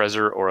has a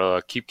Trezor or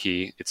a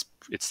KeepKey, it's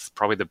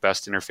probably the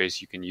best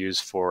interface you can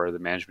use for the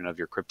management of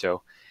your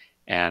crypto.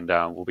 And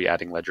we'll be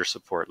adding Ledger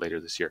support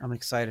later this year. I'm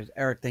excited.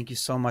 Eric, thank you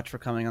so much for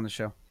coming on the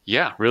show.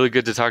 Yeah, really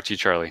good to talk to you,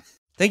 Charlie.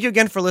 Thank you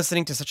again for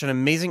listening to such an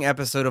amazing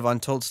episode of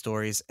Untold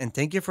Stories, and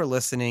thank you for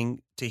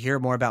listening to hear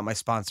more about my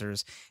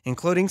sponsors,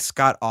 including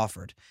Scott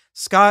Offord.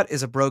 Scott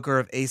is a broker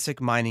of ASIC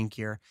mining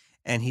gear,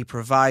 and he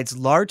provides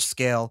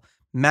large-scale,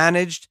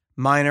 managed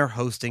miner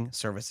hosting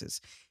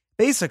services.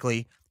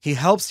 Basically, he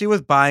helps you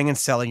with buying and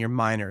selling your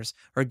miners,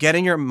 or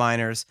getting your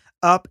miners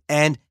up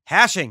and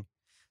hashing.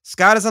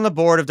 Scott is on the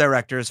board of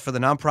directors for the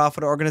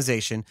nonprofit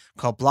organization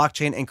called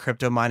Blockchain and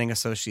Crypto Mining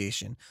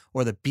Association,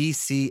 or the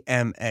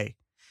BCMA.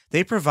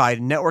 They provide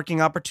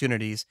networking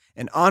opportunities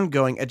and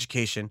ongoing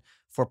education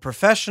for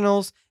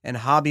professionals and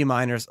hobby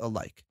miners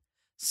alike.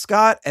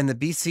 Scott and the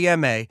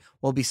BCMA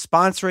will be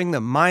sponsoring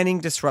the Mining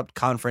Disrupt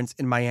Conference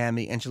in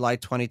Miami in July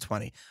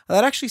 2020.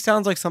 That actually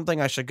sounds like something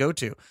I should go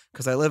to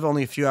because I live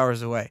only a few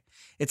hours away.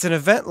 It's an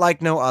event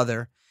like no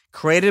other,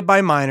 created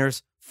by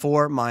miners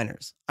for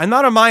miners. I'm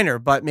not a miner,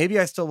 but maybe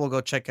I still will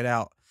go check it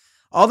out.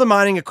 All the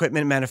mining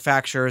equipment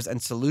manufacturers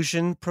and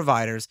solution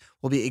providers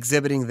will be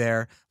exhibiting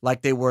there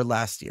like they were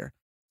last year.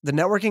 The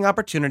networking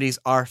opportunities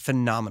are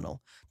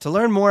phenomenal. To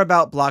learn more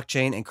about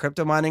Blockchain and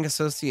Crypto Mining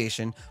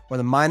Association or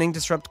the Mining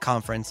Disrupt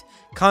Conference,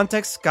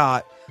 contact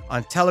Scott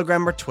on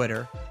Telegram or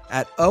Twitter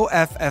at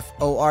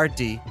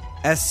OFFORDSCOTT.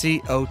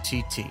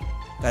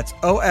 That's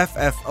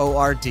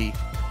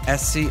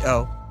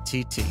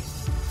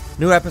OFFORDSCOTT.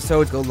 New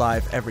episodes go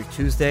live every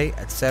Tuesday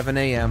at 7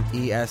 a.m.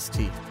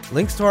 EST.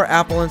 Links to our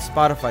Apple and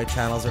Spotify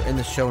channels are in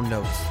the show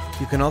notes.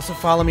 You can also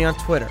follow me on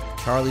Twitter,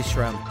 Charlie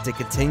Shrem, to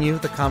continue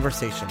the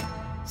conversation.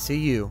 See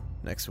you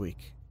next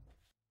week.